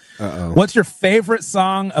 Phil. Uh-oh. What's your favorite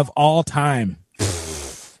song of all time?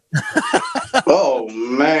 Oh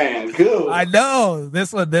man, good. I know.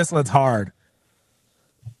 This one's hard.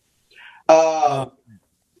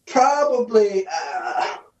 Probably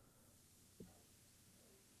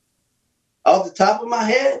off the top of my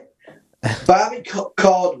head, Bobby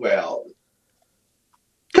Caldwell.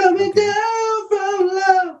 Coming down from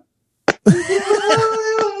love.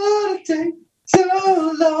 Take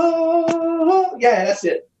so long. Yeah, that's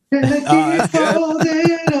it. That's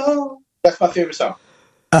That's my favorite song.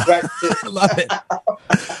 Right.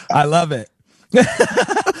 I love it.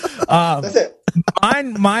 That's it.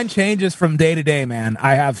 Mine changes from day to day, man.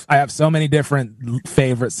 I have so many different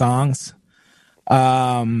favorite songs.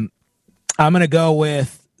 I'm gonna go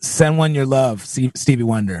with "Send One Your Love," Stevie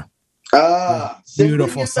Wonder.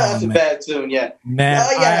 Beautiful song. That's a bad tune, yeah. Man,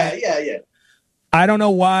 yeah. I don't know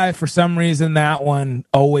why, for some reason, that one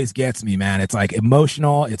always gets me, man. It's like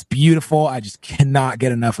emotional. It's beautiful. I just cannot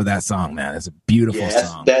get enough of that song, man. It's a beautiful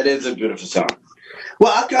song. That is a beautiful song.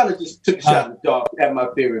 Well, I kind of just took a shot in the dark at my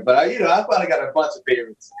favorite, but I probably got a bunch of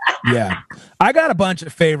favorites. Yeah, I got a bunch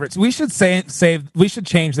of favorites. We should we should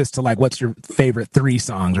change this to like, what's your favorite 3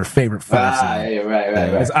 songs or favorite 5 songs? Yeah,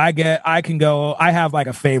 right. Because I have like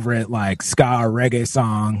a favorite like ska or reggae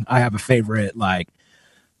song. I have a favorite like,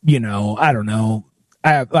 I don't know.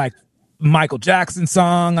 I have like Michael Jackson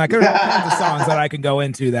song. Like there's all kinds of songs that I can go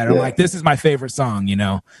into that are like, this is my favorite song,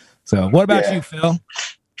 So what about you, Phil?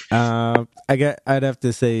 I'd have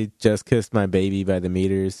to say "Just Kissed My Baby" by the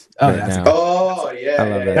Meters. Oh, right that's now. Yeah. I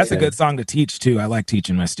love that. That's a good song to teach too. I like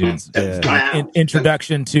teaching my students. Yeah.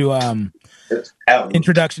 Introduction to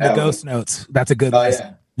Ghost Notes. That's a good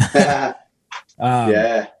lesson. Yeah.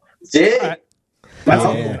 Yeah. See?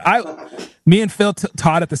 Me and Phil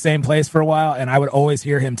taught at the same place for a while, and I would always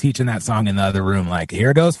hear him teaching that song in the other room. Like,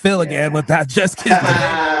 here goes Phil again with that "Just Kiss My Baby."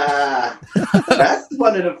 That's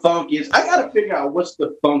one of the funkiest. I gotta figure out what's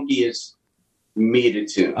the funkiest meter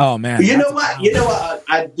tune. Oh man! You know what?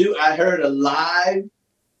 I heard a live.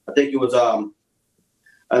 I think it was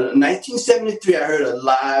 1973. I heard a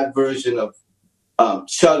live version of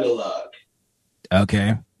Chug-a-Lug.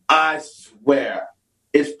 Okay. I swear,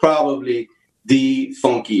 it's probably the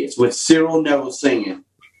funkiest with Cyril Neville singing.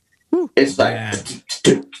 It's like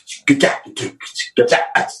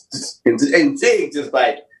and Zig just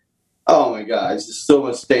like, oh my god, it's just so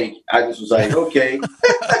much stank. I just was like, okay.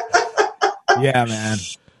 Yeah, man.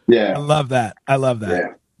 Yeah, I love that.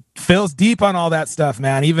 Yeah. Phil's deep on all that stuff,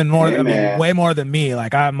 man. Even more, way more than me.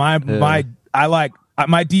 Like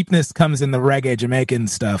my deepness comes in the reggae Jamaican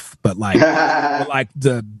stuff, but like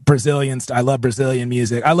the Brazilian. I love Brazilian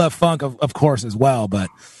music. I love funk, of course, as well. But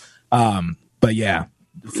yeah,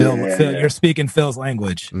 Phil, you're speaking Phil's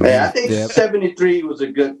language. Yeah, I think 73 was a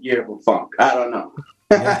good year for funk. I don't know.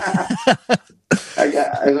 Yeah.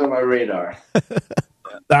 It's on my radar. All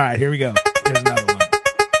right, here we go. Here's another one.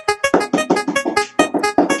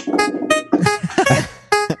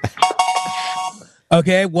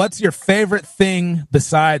 Okay, what's your favorite thing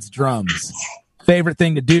besides drums? Favorite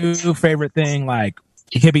thing to do? Favorite thing, like,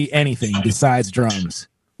 it could be anything besides drums.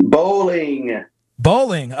 Bowling.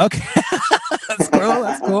 Okay. That's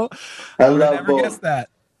cool. I love never bowling. Guessed that.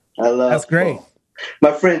 That's great. Bowling.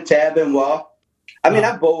 My friend Tab and Wall. I mean,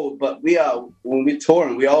 I bowl, but when we're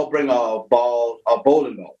touring, we all bring our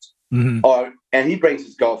bowling balls. Mm-hmm. And he brings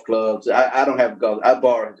his golf clubs. I don't have golf. I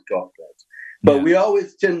borrow his golf clubs. But we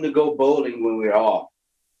always tend to go bowling when we're off.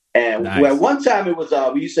 And one time it was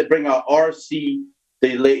we used to bring our RC,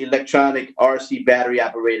 the electronic RC battery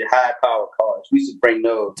operated high power cars. We used to bring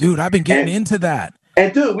those. Dude, I've been getting into that.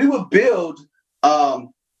 And dude, we would build a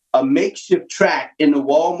makeshift track in the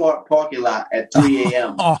Walmart parking lot at 3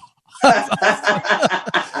 a.m.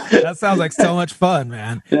 That sounds like so much fun,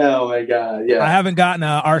 man. Oh my god, yeah. I haven't gotten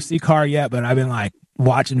a RC car yet, but I've been like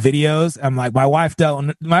watching videos. I'm like, my wife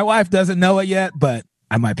doesn't know it yet, but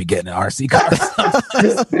I might be getting an RC car.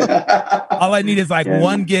 All I need is like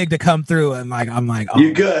 1 gig to come through, and I'm like, oh,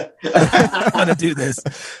 you good. I'm gonna do this.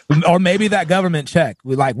 Or maybe that government check.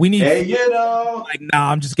 We need. Hey,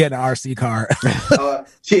 I'm just getting an RC car.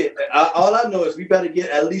 Shit. All I know is we better get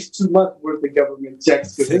at least 2 months worth of government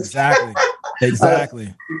checks.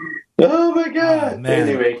 Exactly. Oh my God. Man.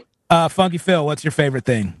 Anyway, Funky Phil, what's your favorite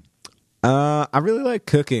thing? I really like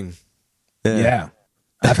cooking. Yeah.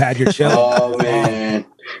 I've had your chili. Oh man,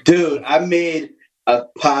 dude, I made a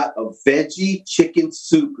pot of veggie chicken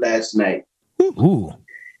soup last night. Ooh.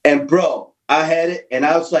 And bro, I had it, and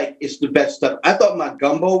I was like, it's the best stuff. I thought my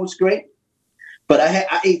gumbo was great, but I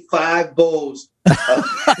ate 5 bowls. It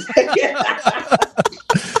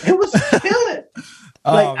was killing.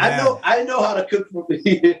 Oh, I know how to cook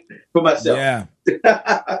for myself. Yeah.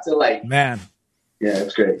 So man. Yeah,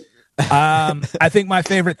 it's great. I think my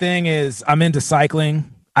favorite thing is I'm into cycling.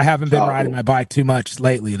 I haven't been riding my bike too much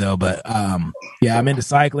lately though, but yeah, I'm into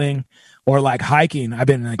cycling or like hiking. I've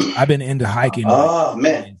been into hiking. Oh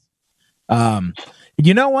man.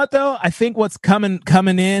 You know what though? I think what's coming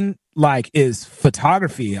in is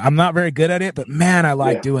photography. I'm not very good at it, but man, I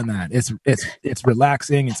like doing that. It's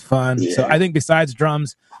relaxing, it's fun. Yeah. So I think besides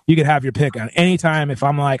drums, you could have your pick on any time. If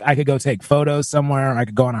I'm like, I could go take photos somewhere, or I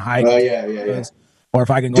could go on a hike. Oh yeah. Or if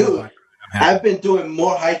I can go. Dude, I've been doing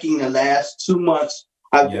more hiking the last 2 months.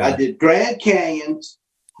 I did Grand Canyons.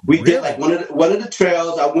 We did like one of the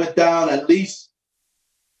trails. I went down at least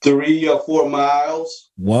 3 or 4 miles.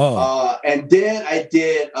 Whoa! And then I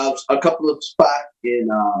did a couple of spots in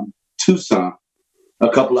Tucson, a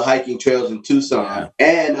couple of hiking trails in Tucson,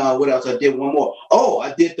 and what else? I did one more. Oh,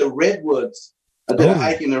 I did the Redwoods. I did a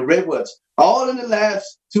hike in the Redwoods, all in the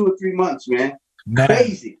last 2 or 3 months, man.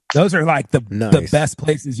 Crazy. Those are like the best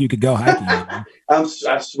places you could go hiking.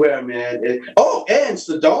 I swear, man. And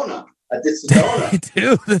Sedona. I did Sedona.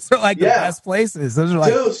 Dude, those are like the best places. Those are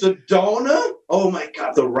like, dude, Sedona. Oh my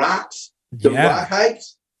God, the rocks, the rock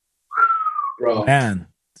hikes, bro. Man,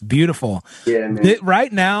 it's beautiful. Yeah, man.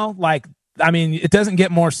 Right now, it doesn't get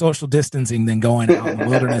more social distancing than going out in the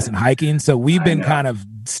wilderness and hiking. So we've been kind of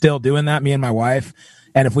still doing that, me and my wife.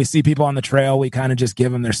 And if we see people on the trail, we kind of just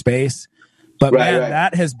give them their space. But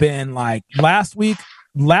that has been like last week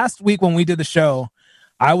when we did the show,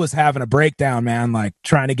 I was having a breakdown, man, like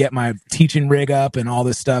trying to get my teaching rig up and all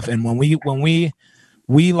this stuff. And when we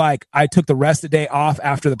I took the rest of the day off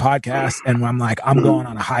after the podcast, and I'm like, I'm going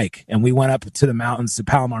on a hike. And we went up to the mountains, to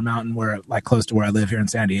Palomar Mountain, where like close to where I live here in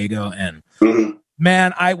San Diego. And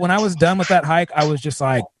man, when I was done with that hike, I was just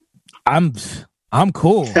like, I'm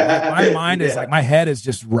cool. Like, my mind is like, my head is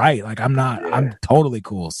just right. Like I'm totally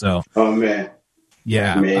cool. So, oh man.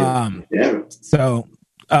 Yeah. So,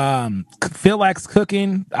 Phil likes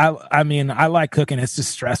cooking. I mean, I like cooking. It's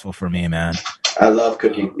just stressful for me, man. I love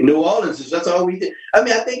cooking. In New Orleans, that's all we did. I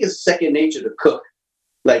mean, I think it's second nature to cook.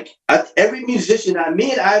 Like every musician,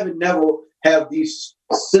 me and Ivan Neville have these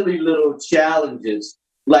silly little challenges.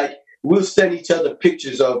 Like we'll send each other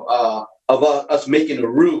pictures of us making a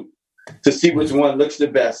roux to see which one looks the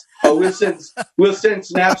best. Or we'll send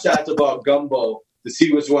snapshots of our gumbo to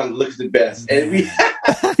see which one looks the best. And he's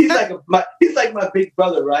like my big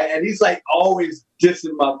brother, right? And he's like always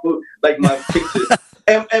dissing my food, like my pictures.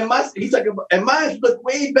 And he's like, and mine look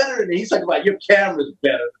way better than he's like, your camera's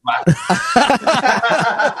better than mine.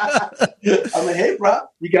 I'm like, hey, bro,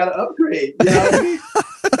 you gotta upgrade. You know what I mean?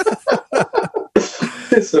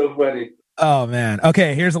 It's so funny. Oh man.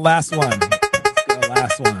 Okay, here's the last one. The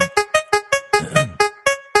last one.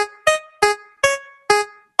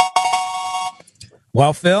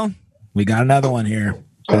 Well, Phil, we got another one here.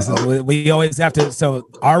 We always have to. So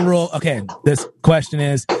our rule. Okay, this question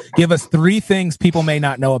is: give us 3 things people may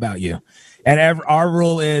not know about you. And our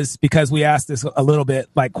rule is, because we asked this a little bit,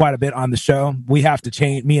 like quite a bit on the show, we have to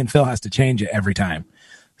change. Me and Phil has to change it every time.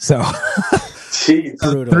 So,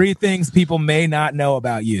 3 things people may not know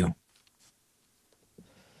about you.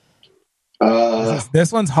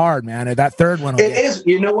 This one's hard, man. That third one. It is.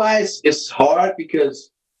 You know why it's hard? Because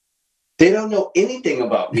they don't know anything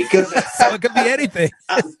about me. Because so it could be anything.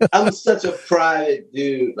 I'm such a private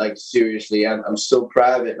dude. Like seriously, I'm so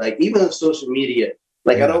private. Like even on social media,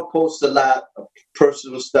 like I don't post a lot of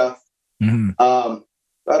personal stuff. Mm-hmm.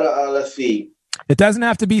 But let's see. It doesn't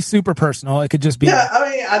have to be super personal. It could just be. Yeah, I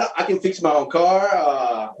mean, I can fix my own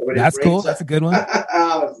car. That's cool. That's a good one.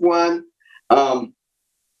 That's one.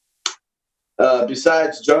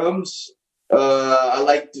 Besides drums, I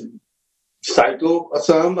like to cycle or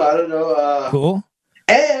something. I don't know. Cool.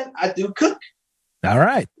 And I do cook. All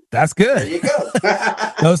right. That's There good. you go.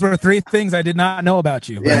 Those were 3 things I did not know about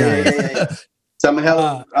you. Yeah. So I'm a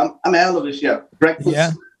hell of a chef. Breakfast.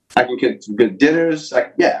 Yeah. I can cook some good dinners.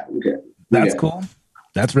 Okay. That's cool.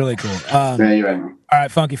 That's really cool. Yeah, you're right. All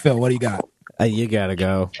right, Funky Phil, what do you got? You gotta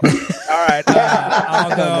go. All right, I'll I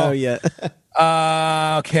don't know go. yet.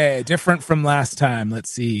 Okay, different from last time.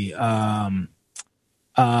 Let's see. Man,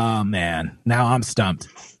 now I'm stumped.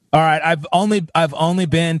 All right, I've only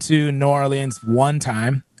been to New Orleans one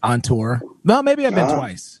time on tour. Well, maybe I've been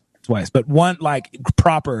twice, but one like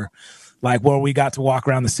proper, like where we got to walk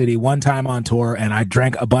around the city one time on tour, and I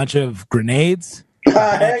drank a bunch of grenades.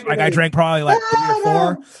 Like I drank probably like 3 or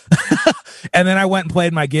 4, and then I went and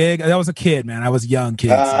played my gig. I was a kid, man. I was a young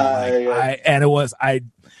kid, and it was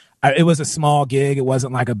a small gig. It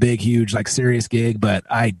wasn't like a big, huge, like serious gig, but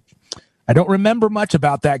I don't remember much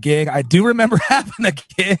about that gig. I do remember having the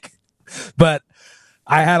gig, but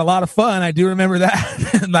I had a lot of fun. I do remember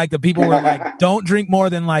that. Like the people were like, "Don't drink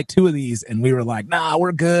more than like 2 of these," and we were like, "Nah,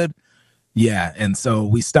 we're good." Yeah, and so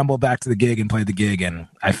we stumbled back to the gig and played the gig, and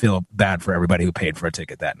I feel bad for everybody who paid for a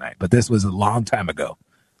ticket that night. But this was a long time ago.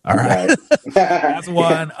 All right, that's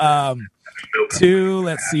 1. 2,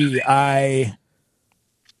 let's see. What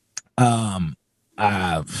do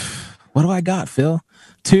I got, Phil?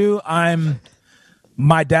 2,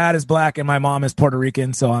 my dad is black and my mom is Puerto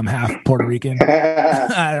Rican, so I'm half Puerto Rican.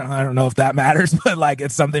 I don't know if that matters, but like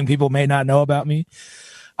it's something people may not know about me.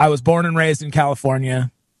 I was born and raised in California.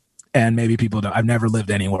 And maybe people don't. I've never lived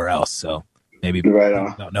anywhere else, so maybe people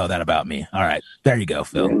don't know that about me. All right, there you go,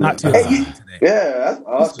 Phil. Not too long today. Yeah, that's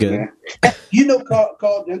awesome, man. You know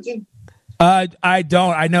Carl Denton? I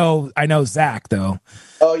don't. I know Zach though.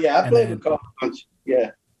 Oh yeah, I played with Carl Denton.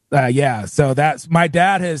 Yeah. Yeah. So that's my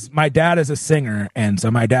dad is a singer, and so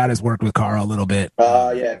my dad has worked with Carl a little bit.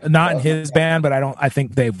 Yeah. Not in his band, but I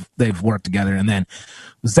think they've worked together. And then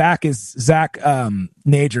Zach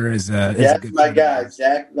Nager is a good my guy.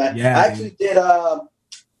 Zach. Yeah, I actually did the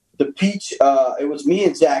Peach. It was me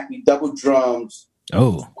and Zach. We double drums.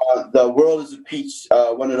 Oh. The World is a Peach.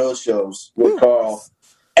 One of those shows with Carl.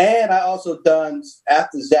 And I also done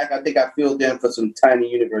after Zach. I think I filled in for some Tiny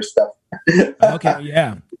Universe stuff. Okay,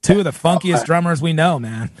 yeah, 2 of the funkiest drummers we know,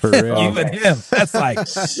 man. For real. You and him. That's like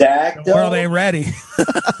Zach. The world ain't ready.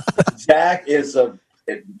 Zach is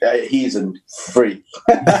he's a freak.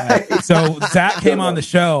 So Zach came on the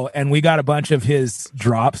show, and we got a bunch of his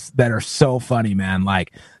drops that are so funny, man.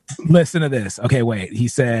 Like, listen to this. Okay, wait. He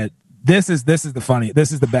said, "This is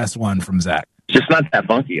the best one from Zach." Just not that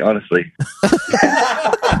funky, honestly.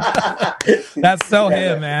 That's so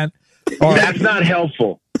him, man. Or, that's not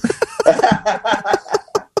helpful.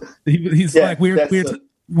 He's like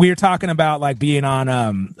we're talking about like being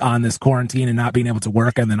on this quarantine and not being able to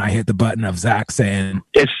work, and then I hit the button of Zach saying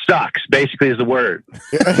it sucks. Basically, is the word.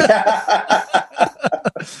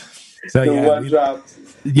 So we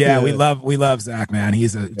love Zach, man.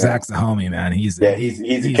 Zach's the homie, man. He's a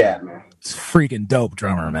cat, man. Freaking dope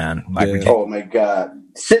drummer, man. Like, oh my god,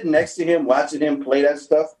 sitting next to him, watching him play that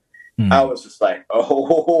stuff, I was just like,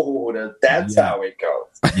 oh, that's how it goes.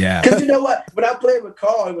 Yeah, because you know what? When I played with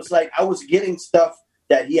Carl, it was like I was getting stuff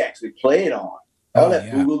that he actually played on. All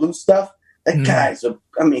that boogaloo stuff. That guy's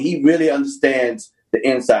he really understands the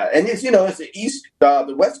inside, and it's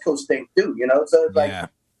the West Coast thing too. So it's like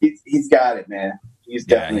he's got it, man. He's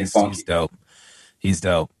definitely funky. He's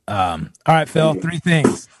dope. All right, Phil. 3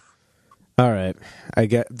 things. All right, I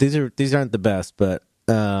get these aren't the best, but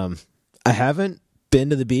I haven't been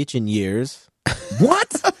to the beach in years.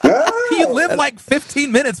 What? You live like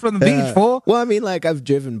 15 minutes from the beach, fool. Well, I mean, like I've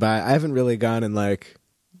driven by. I haven't really gone in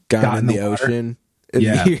the ocean in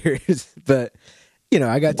years, but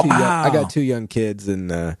I got 2 young kids, and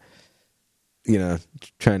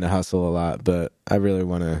trying to hustle a lot. But I really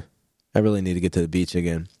need to get to the beach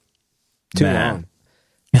again. Too long.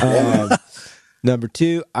 Number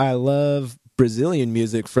 2, I love Brazilian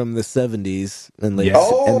music from the 70s and late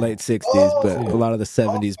 60s, but a lot of the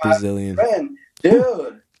 70s Brazilian. Friend,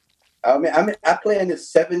 dude, I play in the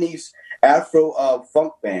 70s Afro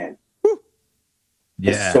funk band.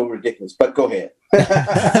 Yeah, it's so ridiculous. But go ahead.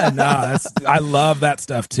 I love that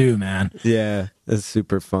stuff too, man. Yeah, it's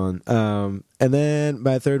super fun. And then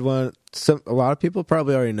my 3rd one, a lot of people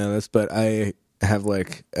probably already know this, but I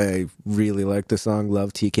really like the song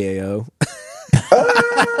 "Love TKO."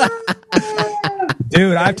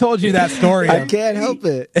 Dude, I've told you that story. I can't help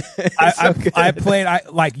it. I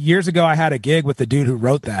played years ago. I had a gig with the dude who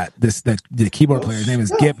wrote that. The keyboard player. His name is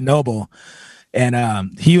Gip Noble, and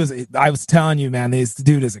I was telling you, man, this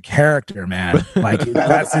dude is a character, man. Like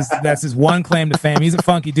that's his one claim to fame. He's a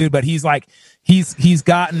funky dude, but he's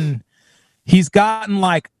gotten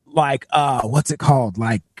like like what's it called?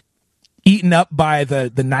 Like eaten up by the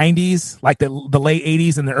 90s, like the late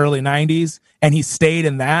 80s and the early 90s, and he stayed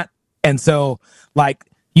in that. And so like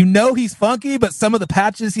he's funky, but some of the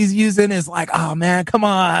patches he's using is like, oh man, come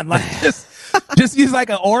on, like just use like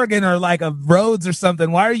an organ or like a Rhodes or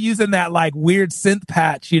something. Why are you using that like weird synth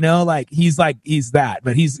patch? Like he's that,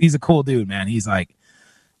 but he's a cool dude, man. He's like,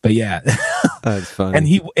 but yeah, that's funny.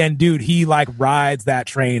 And he like rides that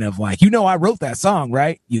train of like, I wrote that song,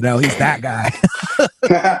 right? He's that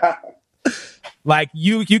guy. Like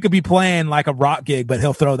you could be playing like a rock gig, but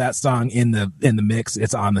he'll throw that song in the mix.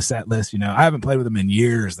 It's on the set list. I haven't played with him in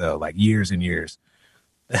years though, like years and years.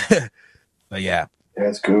 But yeah,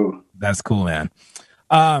 that's cool. That's cool, man.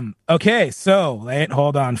 Okay, so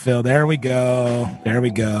hold on, Phil. There we go.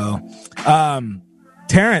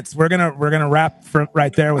 Terrence, we're gonna wrap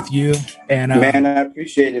right there with you. And man, I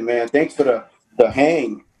appreciate it, man. Thanks for the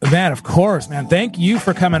hang. Man, of course, man. Thank you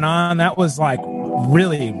for coming on. That was like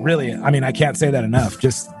really, really, I mean, I can't say that enough.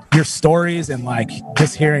 Just your stories and like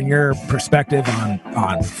just hearing your perspective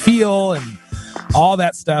on feel and all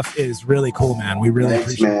that stuff is really cool, man. We really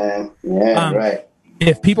appreciate it. Yeah, right.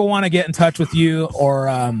 If people want to get in touch with you or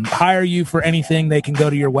hire you for anything, they can go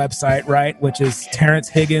to your website, right? Which is Terrence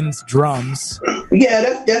Higgins Drums.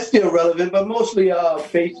 Yeah, that's still relevant, but mostly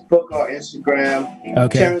Facebook or Instagram.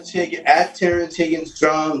 Okay. Terrence Higgins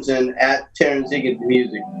Drums and at Terrence Higgins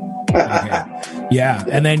Music. Okay. Yeah,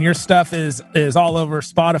 and then your stuff is all over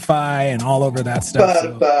Spotify and all over that stuff.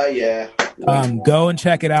 Spotify, yeah. Go and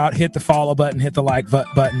check it out. Hit the follow button. Hit the like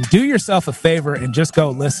button. Do yourself a favor and just go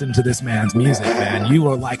listen to this man's music, man. You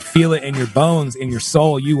will like feel it in your bones, in your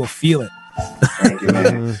soul. You will feel it. Thank you,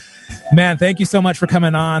 man. Man, thank you so much for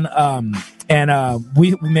coming on. And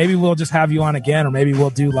maybe we'll just have you on again, or maybe we'll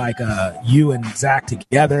do like you and Zach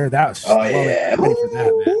together. That was yeah. Ready for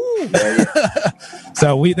that, man.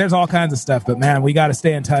 So there's all kinds of stuff, but man, we got to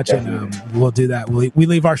stay in touch. Definitely. And we'll do that. We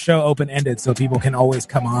leave our show open ended so people can always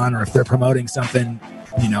come on, or if they're promoting something,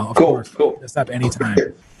 of course, hit us up anytime.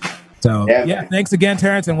 So yeah, thanks again,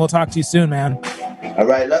 Terrence, and we'll talk to you soon, man. All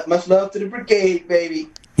right, much love to the brigade, baby.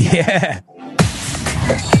 Yeah.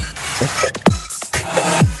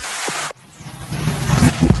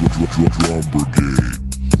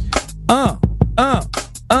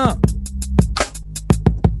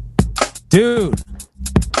 Dude,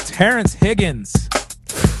 Terrence Higgins.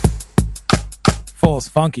 Full as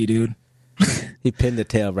funky, dude. He pinned the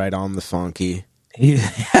tail right on the funky. He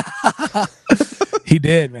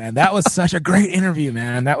did, man. That was such a great interview,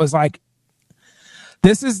 man. That was like,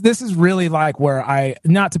 this is really like where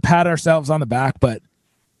not to pat ourselves on the back, but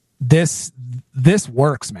this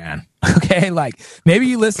works, man. Okay, like maybe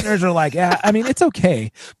you listeners are like, yeah, I mean it's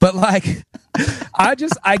okay, but like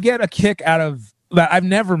I get a kick out of that. I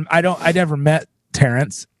never met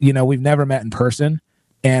Terrence. We've never met in person,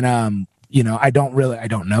 and I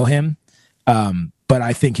don't know him, but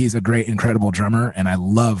I think he's a great, incredible drummer, and I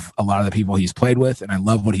love a lot of the people he's played with, and I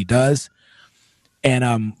love what he does.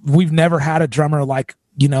 And we've never had a drummer like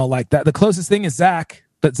that. The closest thing is Zach,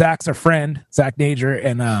 but Zach's our friend, Zach Nager,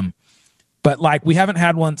 and but like we haven't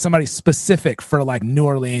had somebody specific for like New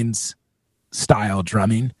Orleans style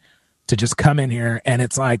drumming to just come in here, and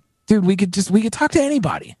it's like, dude, we could talk to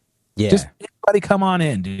anybody. Yeah, just anybody come on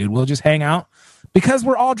in, dude. We'll just hang out because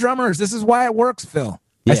we're all drummers. This is why it works, Phil.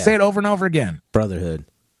 Yeah. I say it over and over again. Brotherhood.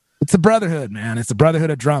 It's a brotherhood, man. It's a brotherhood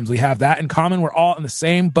of drums. We have that in common. We're all in the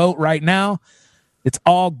same boat right now. It's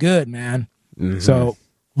all good, man. Mm-hmm. So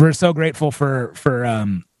we're so grateful for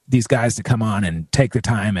these guys to come on and take the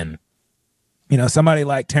time. And somebody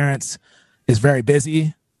like Terrence is very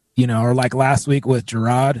busy, or like last week with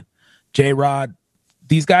J-Rod.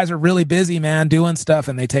 These guys are really busy, man, doing stuff,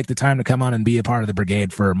 and they take the time to come on and be a part of the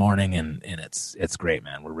brigade for a morning, and it's great,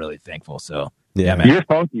 man. We're really thankful. So yeah, man. You're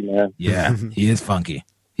funky, man. Yeah, he is funky.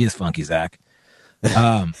 He is funky, Zach.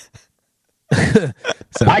 So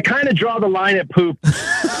I kind of draw the line at poop.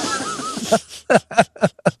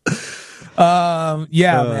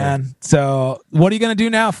 Man. So what are you gonna do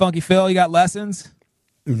now, Funky Phil? You got lessons?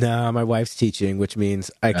 No, my wife's teaching, which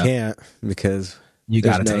means I can't because you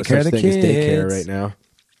got to take care of the kids. Daycare right now.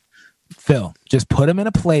 Phil, just put them in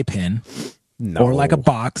a playpen or like a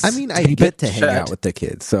box. I mean, I get to hang out with the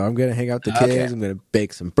kids, so I'm gonna hang out with the kids. Okay. I'm gonna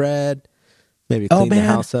bake some bread, maybe clean the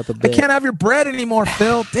house up a bit. I can't have your bread anymore,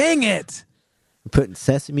 Phil. Dang it! I'm putting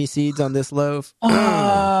sesame seeds on this loaf.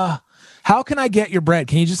 How can I get your bread?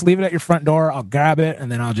 Can you just leave it at your front door? I'll grab it,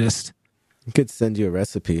 and then I'll just... I could send you a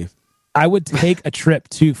recipe. I would take a trip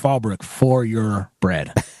to Fallbrook for your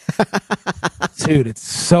bread. Dude, it's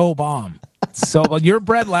so bomb. So well, your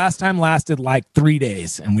bread last time lasted like 3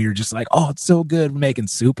 days, and we were just like, "Oh, it's so good." We're making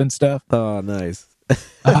soup and stuff. Oh, nice.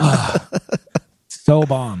 So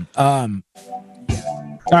bomb. All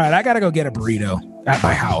right, I gotta go get a burrito at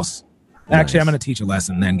my house. Actually, Nice. I'm gonna teach a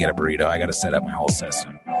lesson, then get a burrito. I gotta set up my whole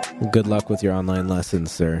system. Good luck with your online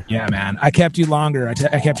lessons, sir. Yeah, man. I kept you longer. I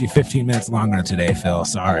kept you 15 minutes longer today, Phil.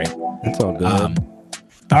 Sorry. It's all good.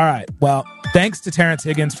 All right. Well, thanks to Terrence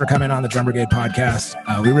Higgins for coming on the Drum Brigade podcast.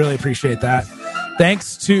 We really appreciate that.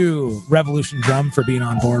 Thanks to Revolution Drum for being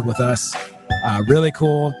on board with us. Really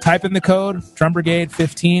cool. Type in the code Drum Brigade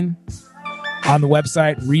 15 on the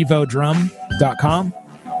website revodrum.com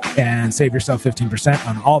and save yourself 15%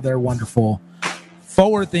 on all their wonderful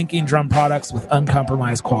forward-thinking drum products with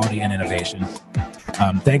uncompromised quality and innovation.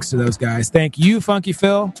 Thanks to those guys. Thank you, Funky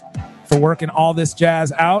Phil, for working all this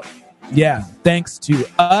jazz out. Yeah, thanks to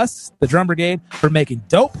us, the Drum Brigade, for making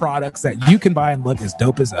dope products that you can buy and look as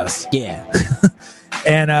dope as us. Yeah.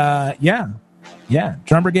 And yeah,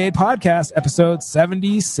 Drum Brigade Podcast, episode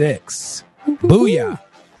 76. Booyah.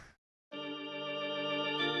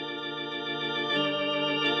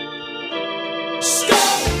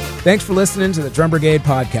 Thanks for listening to the Drum Brigade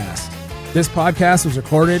Podcast. This podcast was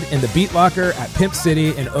recorded in the Beat Locker at Pimp City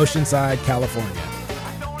in Oceanside, California.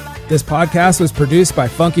 This podcast was produced by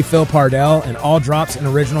Funky Phil Pardell, and all drops and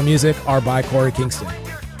original music are by Corey Kingston.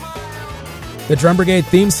 The Drum Brigade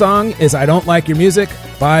theme song is I Don't Like Your Music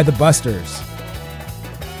by The Busters.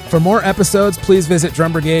 For more episodes, please visit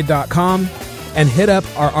drumbrigade.com and hit up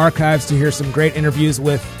our archives to hear some great interviews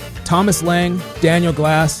with Thomas Lang, Daniel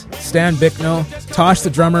Glass, Stan Bicknell, Tosh the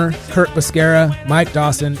Drummer, Kurt Busquera, Mike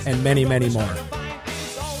Dawson, and many, many more.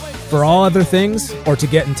 For all other things, or to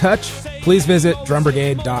get in touch, please visit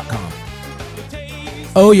drumbrigade.com.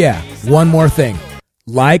 Oh yeah, one more thing.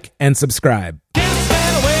 Like and subscribe.